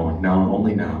only now, now and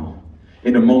only now.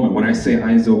 In a moment, when I say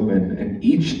eyes open, and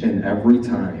each and every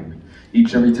time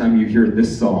you hear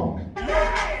this song,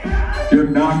 you're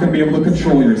not going to be able to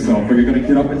control yourself, but you're going to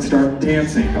get up and start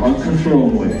dancing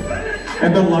uncontrollably.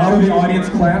 And the louder the audience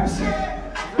claps,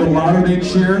 the louder they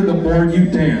cheer, the more you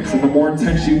dance, and the more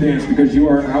intense you dance, because you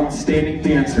are an outstanding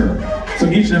dancer. So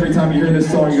each and every time you hear this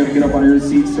song, you're going to get up out of your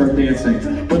seat and start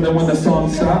dancing. But then when the song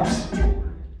stops,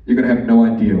 you're going to have no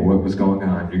idea what was going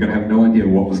on. You're going to have no idea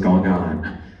what was going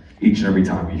on each and every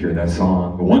time you hear that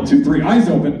song. 1, 2, 3, eyes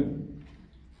open.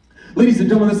 Ladies and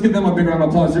gentlemen, let's give them a big round of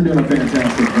applause. They're doing a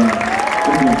fantastic job.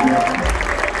 They're doing great.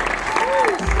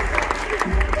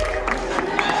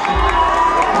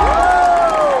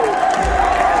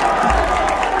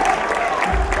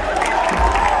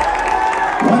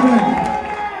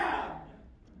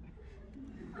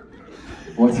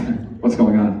 What's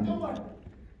going on?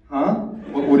 Huh?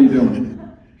 What are you doing?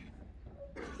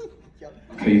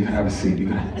 Okay, you can have a seat. You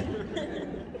can.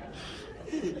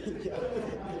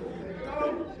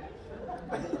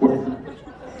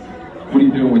 What are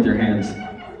you doing with your hands?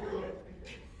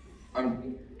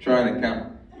 I'm trying to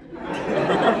count.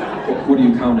 What are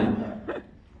you counting?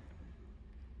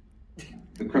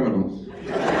 The criminals.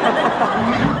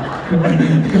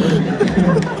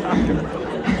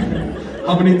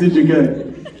 How many did you get?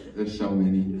 There's so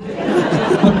many.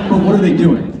 But what are they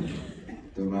doing?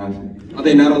 They're laughing. Are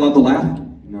they not allowed to laugh?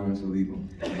 No, it's illegal.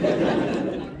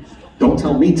 Don't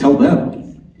tell me, tell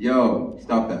them. Yo,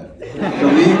 stop that. It's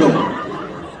illegal.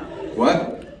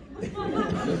 What?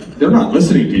 They're not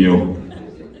listening to you.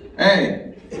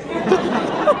 Hey!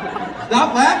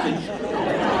 Stop laughing!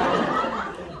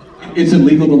 It's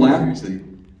illegal to laugh? Seriously.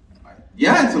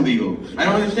 Yeah, it's illegal. I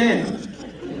don't understand.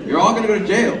 You're all gonna go to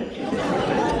jail.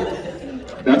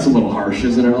 That's a little harsh,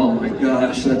 isn't it? Oh my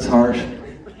gosh, that's harsh.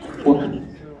 What?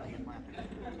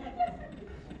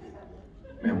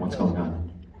 Man, what's going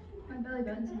on? My belly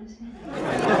button's missing.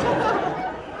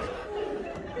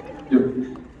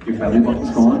 Your belly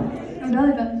button's gone? My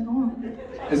belly button's gone.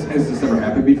 Has this ever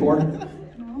happened before?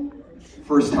 No?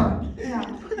 First time? Yeah.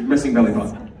 You're missing belly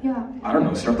button? Yeah. I don't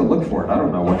know, start to look for it. I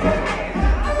don't know what the...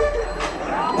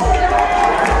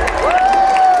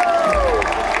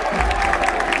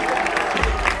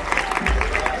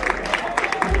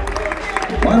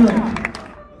 Why don't I...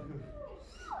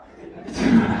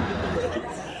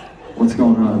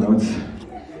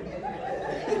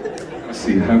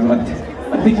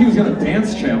 I think he was gonna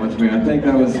dance challenge me. I think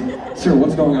that was, sir,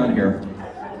 what's going on here?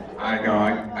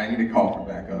 I need to call for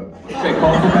backup. Okay,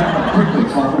 call for backup, quickly,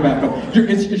 call for backup.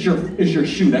 It's your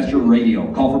shoe, that's your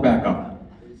radio. Call for backup.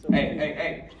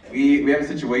 Hey. We have a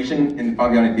situation in the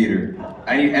Fabiani Theater.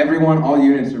 I need everyone, all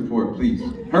units to report, please.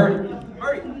 Hurry.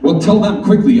 Well, tell them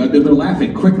quickly. They're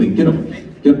laughing. Quickly, get them.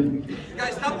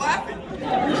 Guys, stop laughing.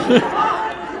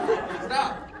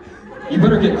 Stop. You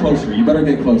better get closer.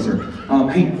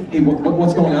 Hey,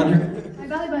 what's going on here? My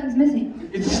belly button's missing.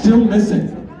 It's still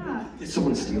missing. Did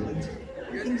someone steal it?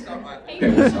 You guys can stop laughing. Okay,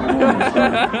 we'll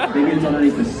stop. Maybe it's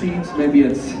underneath the seats. Maybe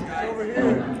it's.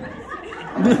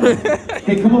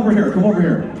 Hey, come over here.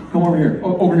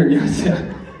 Oh, over here. Yes,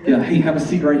 yeah. Hey, have a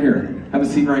seat right here.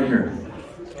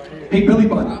 Hey, belly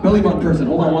button person.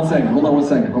 Hold on one second. Hold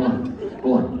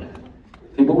on.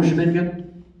 Hey, what was your name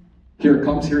again? Here it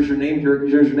comes. Here's your name.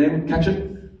 Here's your name. Catch it.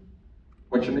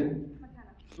 What's your name?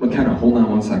 McKenna. Hold on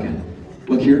one second.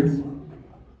 Look here.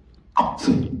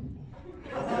 So,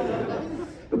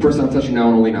 the person I'm touching now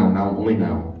and only now. Now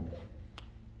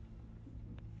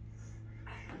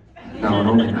and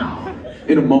only now.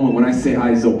 In a moment, when I say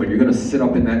eyes open, you're gonna sit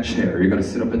up in that chair.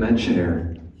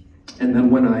 And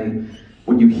then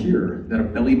when you hear that a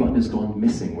belly button has gone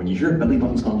missing, you're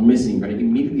gonna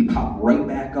immediately pop right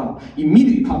back up.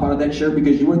 Immediately pop out of that chair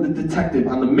because you are the detective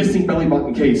on the missing belly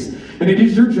button case. And it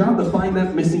is your job to find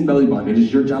that missing belly button. It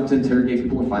is your job to interrogate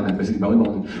people and find that missing belly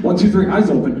button. 1, 2, 3, eyes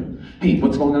open. Hey,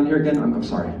 what's going on here again? I'm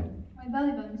sorry. My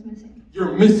belly button's missing.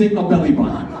 You're missing a belly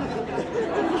button.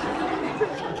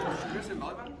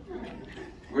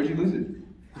 Where'd you lose it?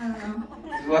 I don't know.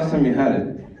 When's the last time you had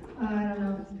it? I don't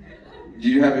know. Did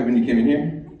you have it when you came in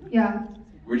here? Yeah.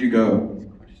 Where'd you go?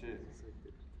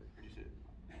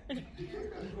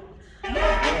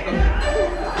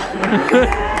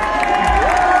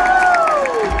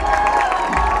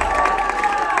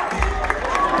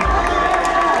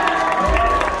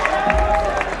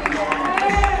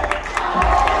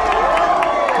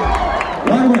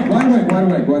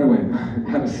 Right away.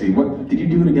 Have a seat. What? Did you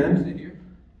do it again?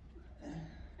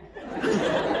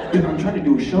 Dude, I'm trying to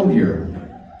do a show here.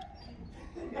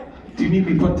 Do you need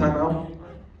to be put in timeout?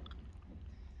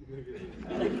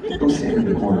 Go stand in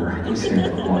the corner. It's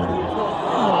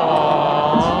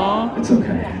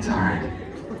okay. It's all right.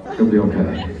 You'll be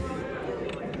okay.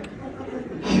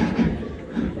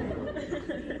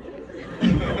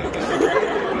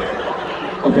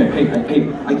 Okay. Hey.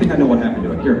 I think I know what happened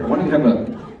to it. Here, why don't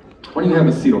you have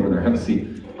a seat over there? Have a seat.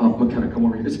 McKenna, come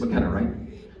over here. It's McKenna, right?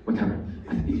 McKenna.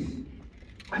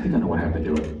 I think I know what happened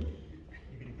to it.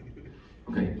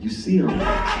 Okay, do you see that?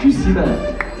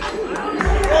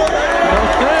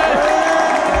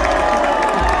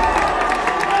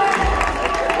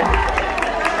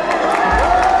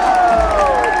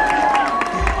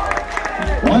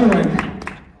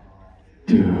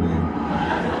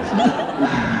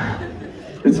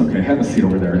 It's okay, have a seat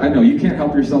over there. I know, you can't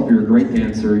help yourself, you're a great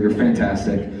dancer, you're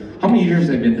fantastic. How many years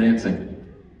have you been dancing?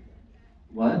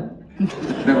 What?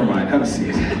 Never mind, have a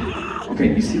seat.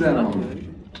 Okay, you see that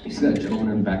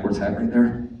gentleman in the backwards hat right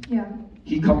there? Yeah.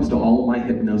 He comes to all of my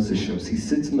hypnosis shows. He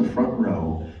sits in the front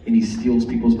row and he steals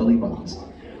people's belly buttons.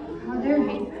 How dare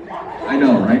he? I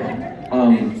know, right?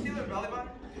 Did you steal a belly button?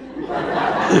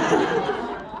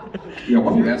 Yeah,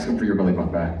 why don't you ask him for your belly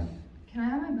button back? Can I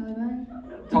have my belly button?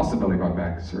 Toss the belly button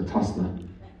back, sir. Toss it.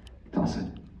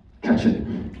 Catch it.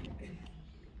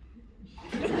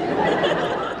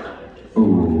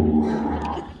 Ooh.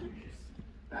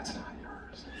 That's not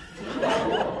yours.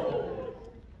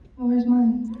 Well, where's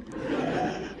mine?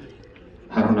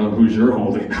 I don't know whose you're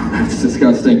holding. That's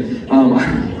disgusting.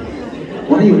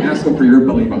 Why don't you ask him for your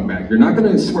belly button back? You're not going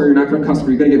to swear, you're not going to cuss, but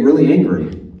you're going to get really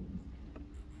angry.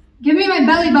 Give me my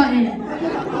belly button!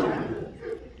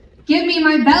 Give me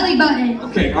my belly button!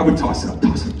 Okay, I would toss it up,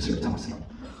 sir, toss it up.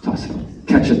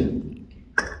 Catch it.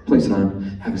 Place it on.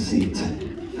 Have a seat.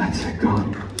 That's it,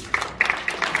 gone.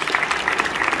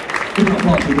 Give an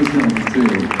applause for this gentleman, too.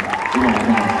 Give an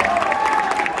applause.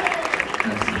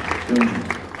 That's it.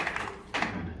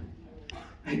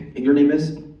 Hey, and your name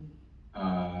is?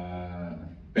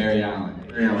 Barry Allen.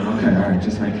 Okay, all right,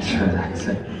 just making sure. That's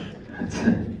it.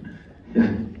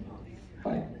 Yeah.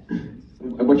 Hi.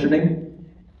 What's your name?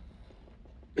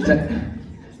 It's at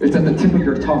the tip of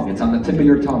your tongue. It's on the tip of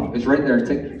your tongue. It's right there.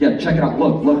 Yeah, check it out.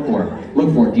 Look for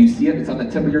it. Do you see it? It's on the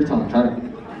tip of your tongue. Try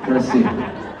to see it.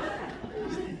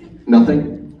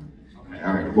 Nothing? Okay,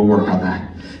 all right, we'll work on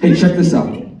that. Hey, check this out.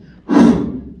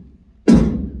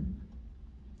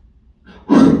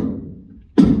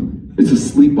 It's a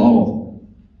sleep ball.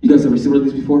 You guys ever seen one of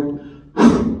these before?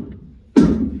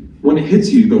 When it hits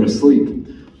you, you go to sleep.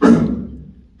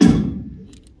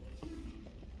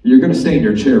 stay in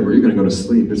your chair, but you're gonna go to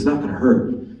sleep. It's not gonna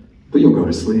hurt, but you'll go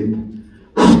to sleep.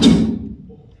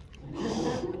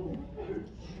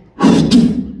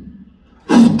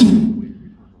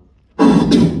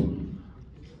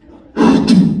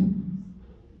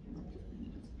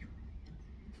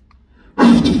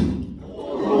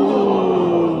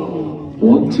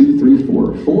 1, 2, 3,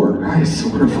 4. 4. Nice,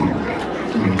 wonderful.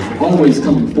 Always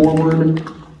coming forward.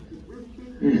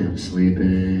 Yeah, I'm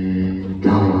sleeping.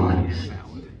 God.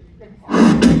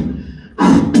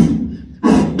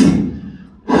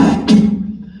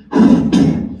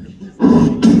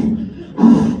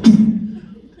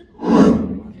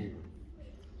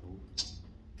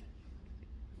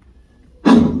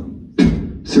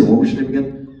 Sir, what was your name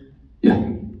again? Yeah.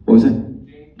 What was it?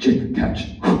 Jake.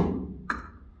 Catch.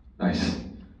 Nice.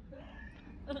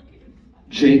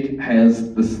 Jake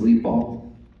has the sleep ball.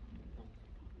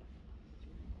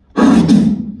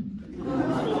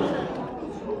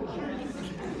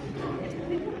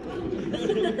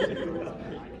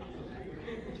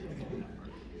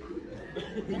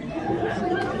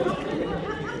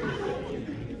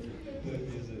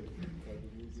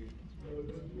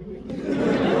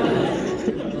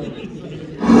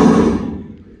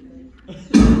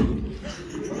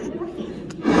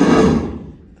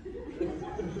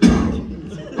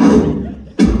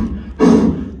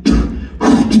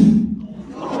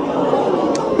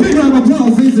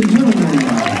 Ladies and gentlemen.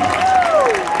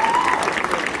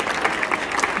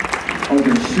 Oh,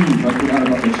 their shoes. I forgot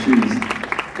about their shoes.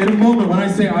 In a moment, when I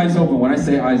say eyes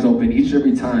open, each and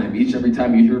every time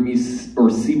you hear me or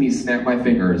see me snap my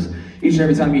fingers, each and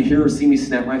every time you hear or see me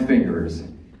snap my fingers,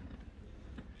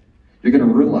 you're going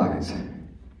to realize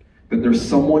that there's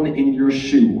someone in your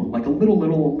shoe, like a little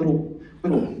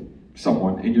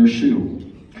someone in your shoe,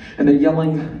 and they're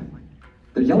yelling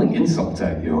insults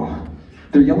at you.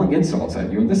 They're yelling insults at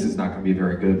you, and this is not going to be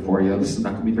very good for you. This is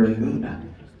not going to be very good.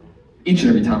 Each and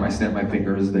every time I snap my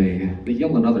fingers, they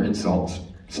yell another insult.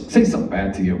 Say something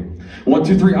bad to you. 1,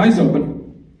 2, 3, eyes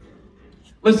open.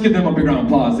 Let's give them a big round of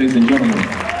applause, ladies and gentlemen.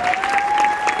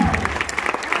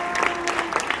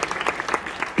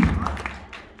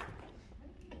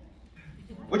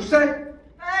 What'd you say?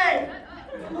 Hey!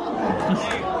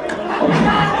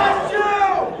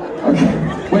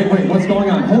 Okay, wait, what's going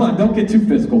on? Hold on, don't get too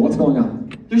physical. What's going on?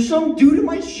 There's some dude in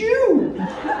my shoe.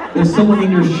 There's someone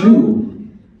in your shoe.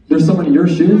 There's someone in your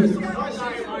shoe?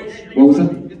 What was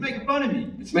that? It's making fun of me.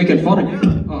 It's making fun of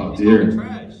you. Oh dear.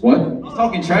 What? He's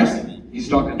talking trash to me. He's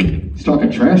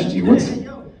talking trash to you. What's? He made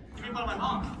fun of my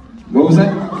mom. What was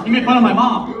that? He made fun of my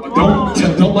mom.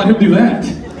 Don't let him do that.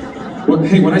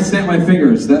 Hey, when I snap my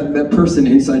fingers, that person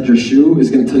inside your shoe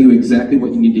is going to tell you exactly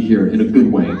what you need to hear in a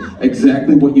good way.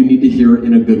 Exactly what you need to hear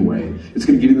in a good way. It's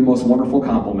going to give you the most wonderful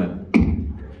compliment.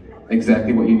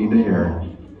 Exactly what you need to hear.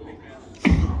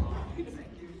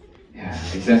 Yeah,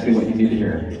 exactly what you need to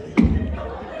hear.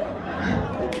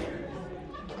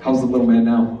 How's the little man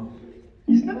now?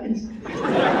 He's nice.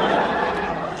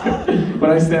 When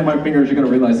I snap my fingers, you're going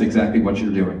to realize exactly what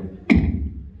you're doing.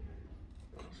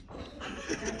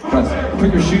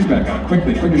 Put your shoes back on,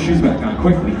 quickly, put your shoes back on,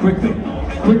 quickly,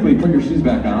 put your shoes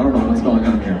back on. I don't know what's going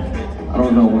on here. I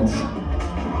don't know what's,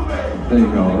 there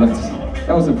you go,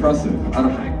 that was impressive.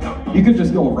 You could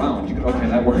just go around, okay,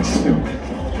 that works too.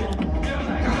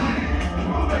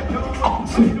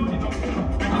 Let's see.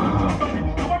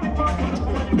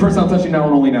 The person I'm touching now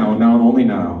and only now, now and only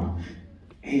now.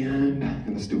 And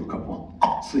let's do a couple.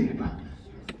 Sleep.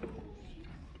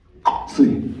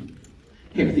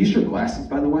 Hey, are these your glasses,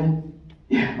 by the way?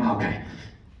 Yeah, okay.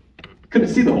 Couldn't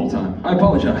see the whole time. I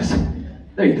apologize.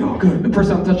 There you go, good. The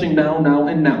person I'm touching now,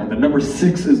 and now. The number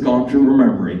 6 is gone from your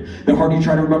memory. The harder you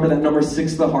try to remember that number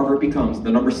 6, the harder it becomes. The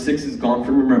number 6 is gone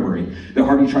from your memory. The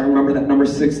harder you try to remember that number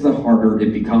 6, the harder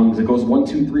it becomes. It goes 1,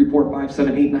 2, 3, 4, 5,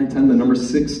 7, 8, 9, 10. The number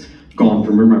 6, gone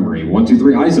from your memory. 1, 2,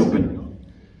 3, eyes open.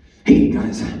 Hey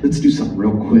guys, let's do something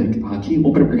real quick. Can you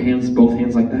open up your hands, both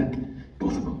hands like that?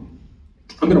 Both of them.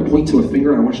 I'm going to point to a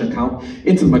finger, and I want you to count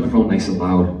into the microphone nice and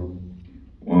loud.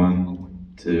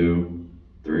 1, 2,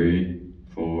 3,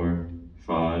 4,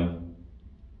 5.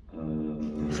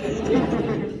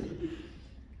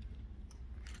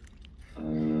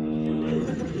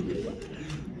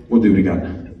 We'll do it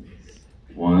again.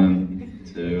 1,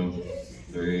 2,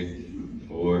 3,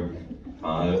 4,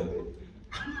 5.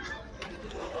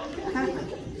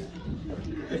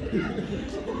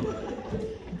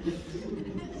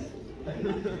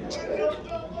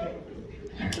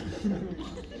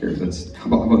 Here, how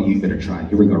about you better try?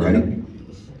 Here we go, ready?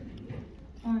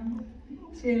 1,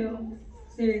 2,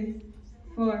 3,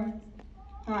 4,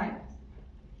 5.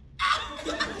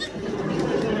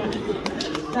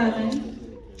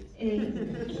 7,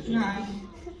 8, 9,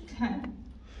 10,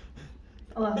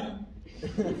 11.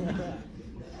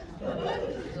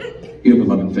 You have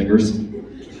 11 fingers.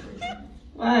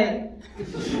 Why?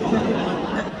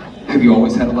 Have you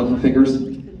always had 11 fingers?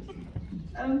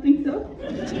 I don't think so.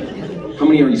 How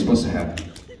many are you supposed to have?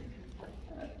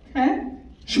 10?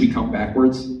 Should we count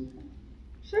backwards?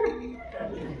 Sure.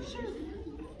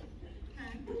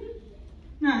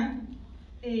 9,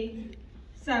 8,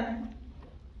 7.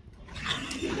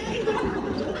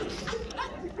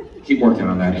 Keep working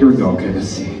on that. Here we go. Okay, let's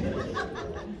see.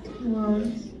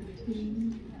 1,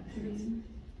 2, 3,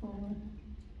 4,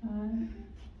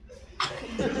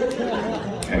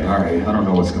 5. Okay, all right. I don't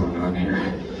know what's going on here.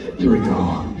 Here we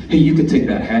go. Hey, you could take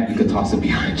that hat. You could toss it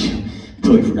behind you.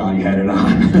 Totally forgot you had it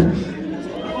on.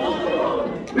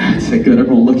 That's it. Good.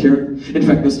 Everyone, look here. In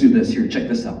fact, let's do this. Here, check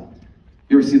this out.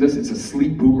 You ever see this? It's a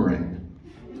sleep boomerang.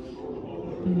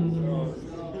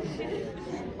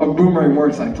 A boomerang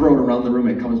works. I throw it around the room.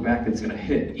 It comes back. It's going to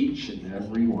hit each and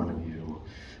every one of you.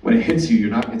 When it hits you, you're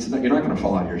not going to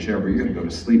fall out of your chair, but you're going to go to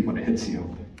sleep when it hits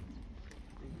you.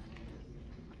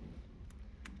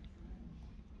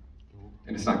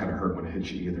 And it's not going to hurt when it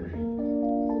hits you either.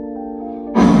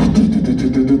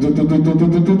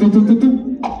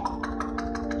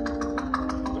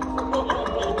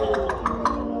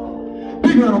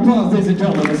 Big round of applause, ladies and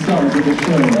gentlemen, the stars of the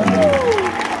show.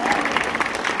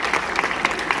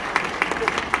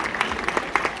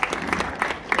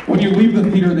 When you leave the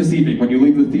theater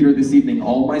this evening,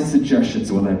 all my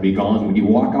suggestions will then be gone. When you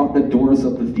walk out the doors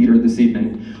of the theater this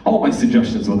evening, all my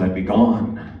suggestions will then be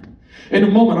gone. In a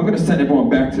moment, I'm going to send everyone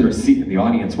back to their seat in the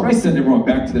audience. When I send everyone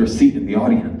back to their seat in the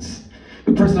audience,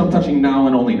 the person I'm touching now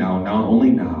and only now and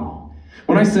only now,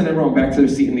 when I send everyone back to their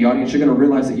seat in the audience, you're going to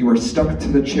realize that you are stuck to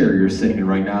the chair you're sitting in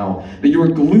right now, that you are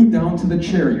glued down to the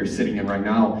chair you're sitting in right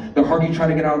now. The harder you try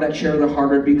to get out of that chair, the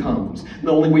harder it becomes.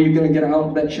 The only way you're going to get out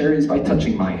of that chair is by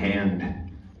touching my hand.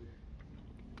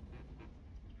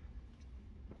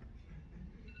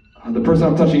 The person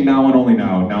I'm touching now and only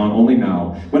now and only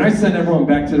now. When I send everyone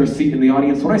back to their seat in the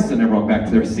audience, as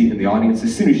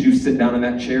soon as you sit down in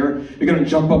that chair, you're going to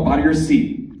jump up out of your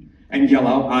seat and yell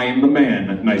out, "I am the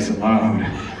man," nice and loud.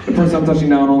 The person I'm touching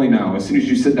now and only now, as soon as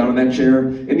you sit down in that chair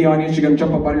in the audience, you're going to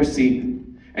jump up out of your seat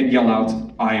and yell out,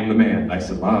 "I am the man," nice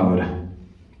and loud.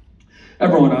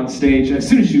 Everyone on stage, as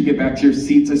soon as you get back to your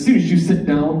seats, as soon as you sit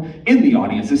down in the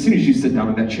audience, as soon as you sit down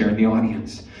in that chair in the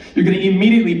audience, you're going to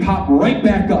immediately pop right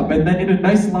back up, and then in a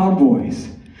nice loud voice,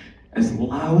 as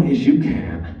loud as you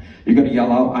can, you're going to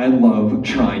yell out, "I love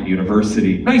Trine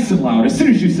University." Nice and loud. As soon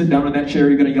as you sit down in that chair,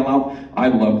 you're going to yell out, "I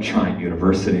love Trine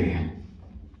University."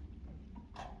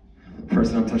 The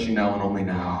person I'm touching now and only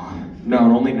now and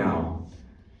only now,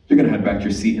 you're going to head back to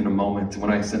your seat in a moment.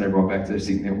 When I send everyone back to their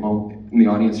seat in the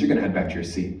audience, you're going to head back to your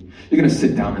seat. You're going to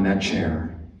sit down in that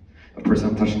chair. The person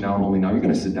I'm touching now and only now, you're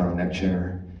going to sit down in that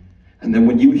chair. And then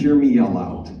when you hear me yell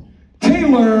out,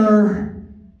 "Taylor!"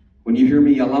 When you hear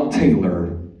me yell out,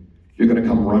 "Taylor!" you're going to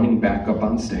come running back up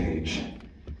on stage.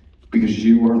 Because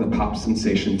you are the pop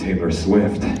sensation Taylor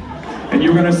Swift. And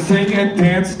you're going to sing and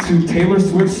dance to Taylor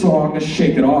Swift's song,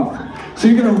 "Shake It Off." So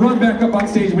you're going to run back up on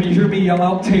stage. When you hear me yell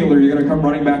out, "Taylor!" you're going to come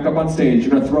running back up on stage.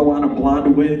 You're going to throw on a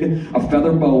blonde wig, a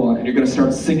feather boa, and you're going to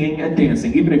start singing and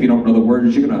dancing. Even if you don't know the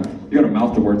words, you're going to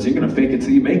mouth the words. You're going to fake it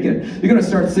till you make it. You're going to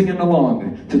start singing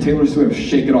along to Taylor Swift,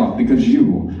 "Shake It Off," because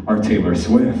you are Taylor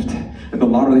Swift. And the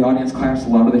louder the audience claps,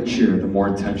 the louder they cheer, the more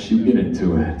intense you get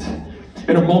into it.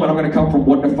 In a moment, I'm going to count from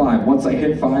 1 to 5. Once I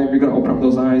hit 5, you're going to open up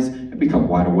those eyes and become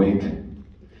wide awake.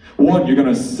 1, you're going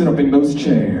to sit up in those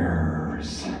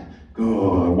chairs.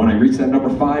 Good. When I reach that number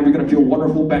 5, you're going to feel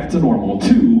wonderful, back to normal.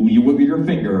 2, you wiggle your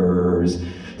fingers.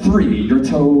 3, your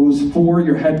toes. 4,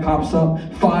 your head pops up.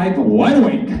 5, wide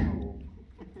awake.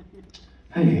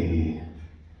 Hey.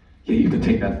 Yeah, you could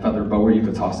take that feather boa, or you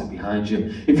could toss it behind you.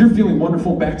 If you're feeling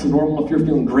wonderful, back to normal, if you're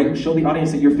feeling great, show the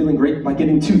audience that you're feeling great by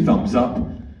giving 2 thumbs up.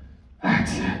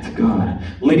 That's it. Good.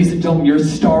 Ladies and gentlemen, your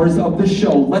stars of the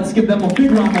show. Let's give them a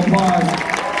big round of applause.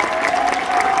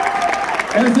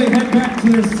 As they head back to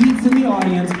their seats in the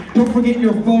audience, don't forget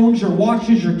your phones, your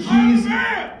watches, your keys.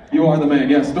 You are the man,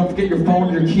 yes. Don't forget your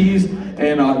phone, your keys,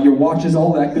 and your watches,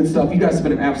 all that good stuff. You guys have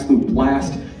been an absolute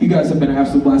blast. You guys have been an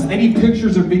absolute blast. Any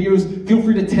pictures or videos, feel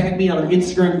free to tag me on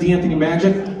Instagram,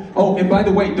 DAnthonyMagic. Oh, and by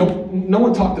the way, no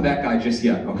one talk to that guy just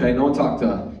yet, okay? No one talk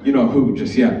to you know who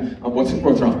just yet. What's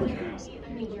wrong?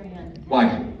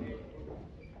 Why?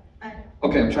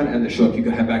 Okay, I'm trying to end the show. If you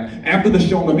could head back. After the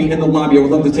show, I'm going to be in the lobby. I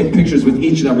would love to take pictures with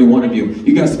each and every one of you.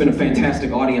 You guys have been a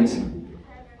fantastic audience.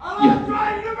 Yeah.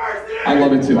 I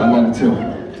love it too. I love it too.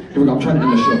 Here we go. I'm trying to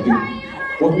end the show.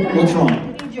 What's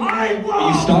wrong? Are you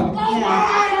stuck?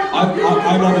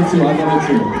 I love it too.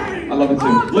 I love it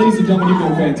too. Ladies and gentlemen, you've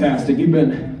been fantastic. You've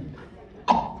been.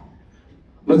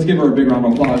 Let's give her a big round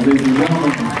of applause, ladies and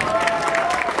gentlemen.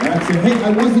 That's it. Hey, I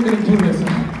wasn't going to do this.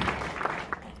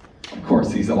 Of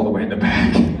course, he's all the way in the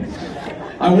back.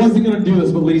 I wasn't going to do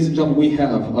this, but ladies and gentlemen, we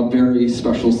have a very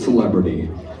special celebrity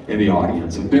in the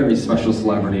audience. A very special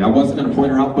celebrity. I wasn't going to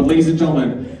point her out, but ladies and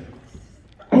gentlemen,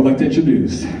 I would like to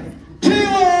introduce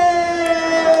Taylor!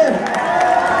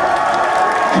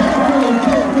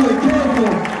 Careful.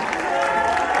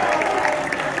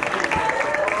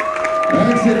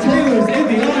 That's it. Taylor's in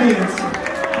the audience.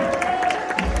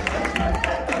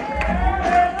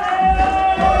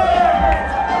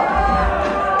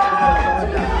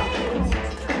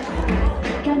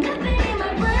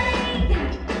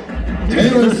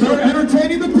 Taylor, start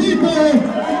entertaining the people!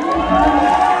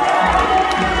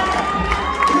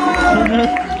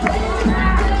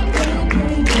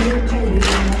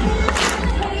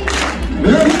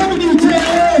 They're having you,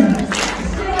 Taylor!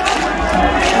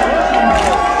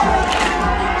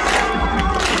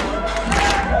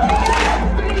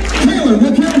 Taylor,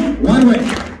 look here, wide awake.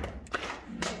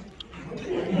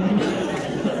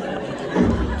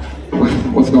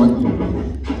 What's going on?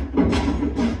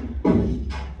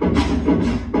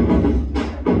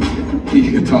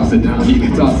 You can toss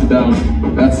it down.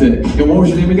 That's it. And what was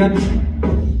your name again?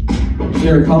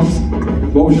 Here it comes.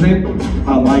 What was your name?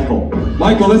 Michael.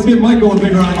 Michael, let's give Michael a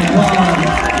big round of applause.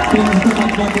 Thank you so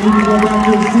much, Michael. You can go around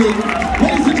your seat.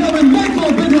 Ladies and gentlemen, Michael,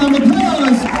 a big round of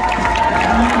applause.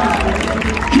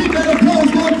 Keep that applause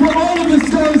going for all of the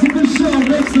stars of the show.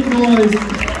 Make some noise.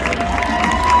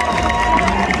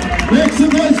 Make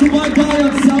some noise for my guy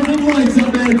on sound and lights up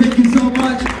there. Thank you so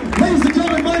much. Ladies and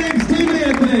gentlemen, my name is David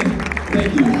Anthony.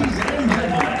 Thank you.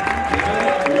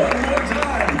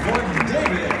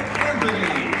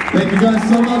 Thank you guys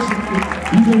so much.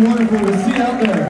 You've been wonderful. We'll see you out there.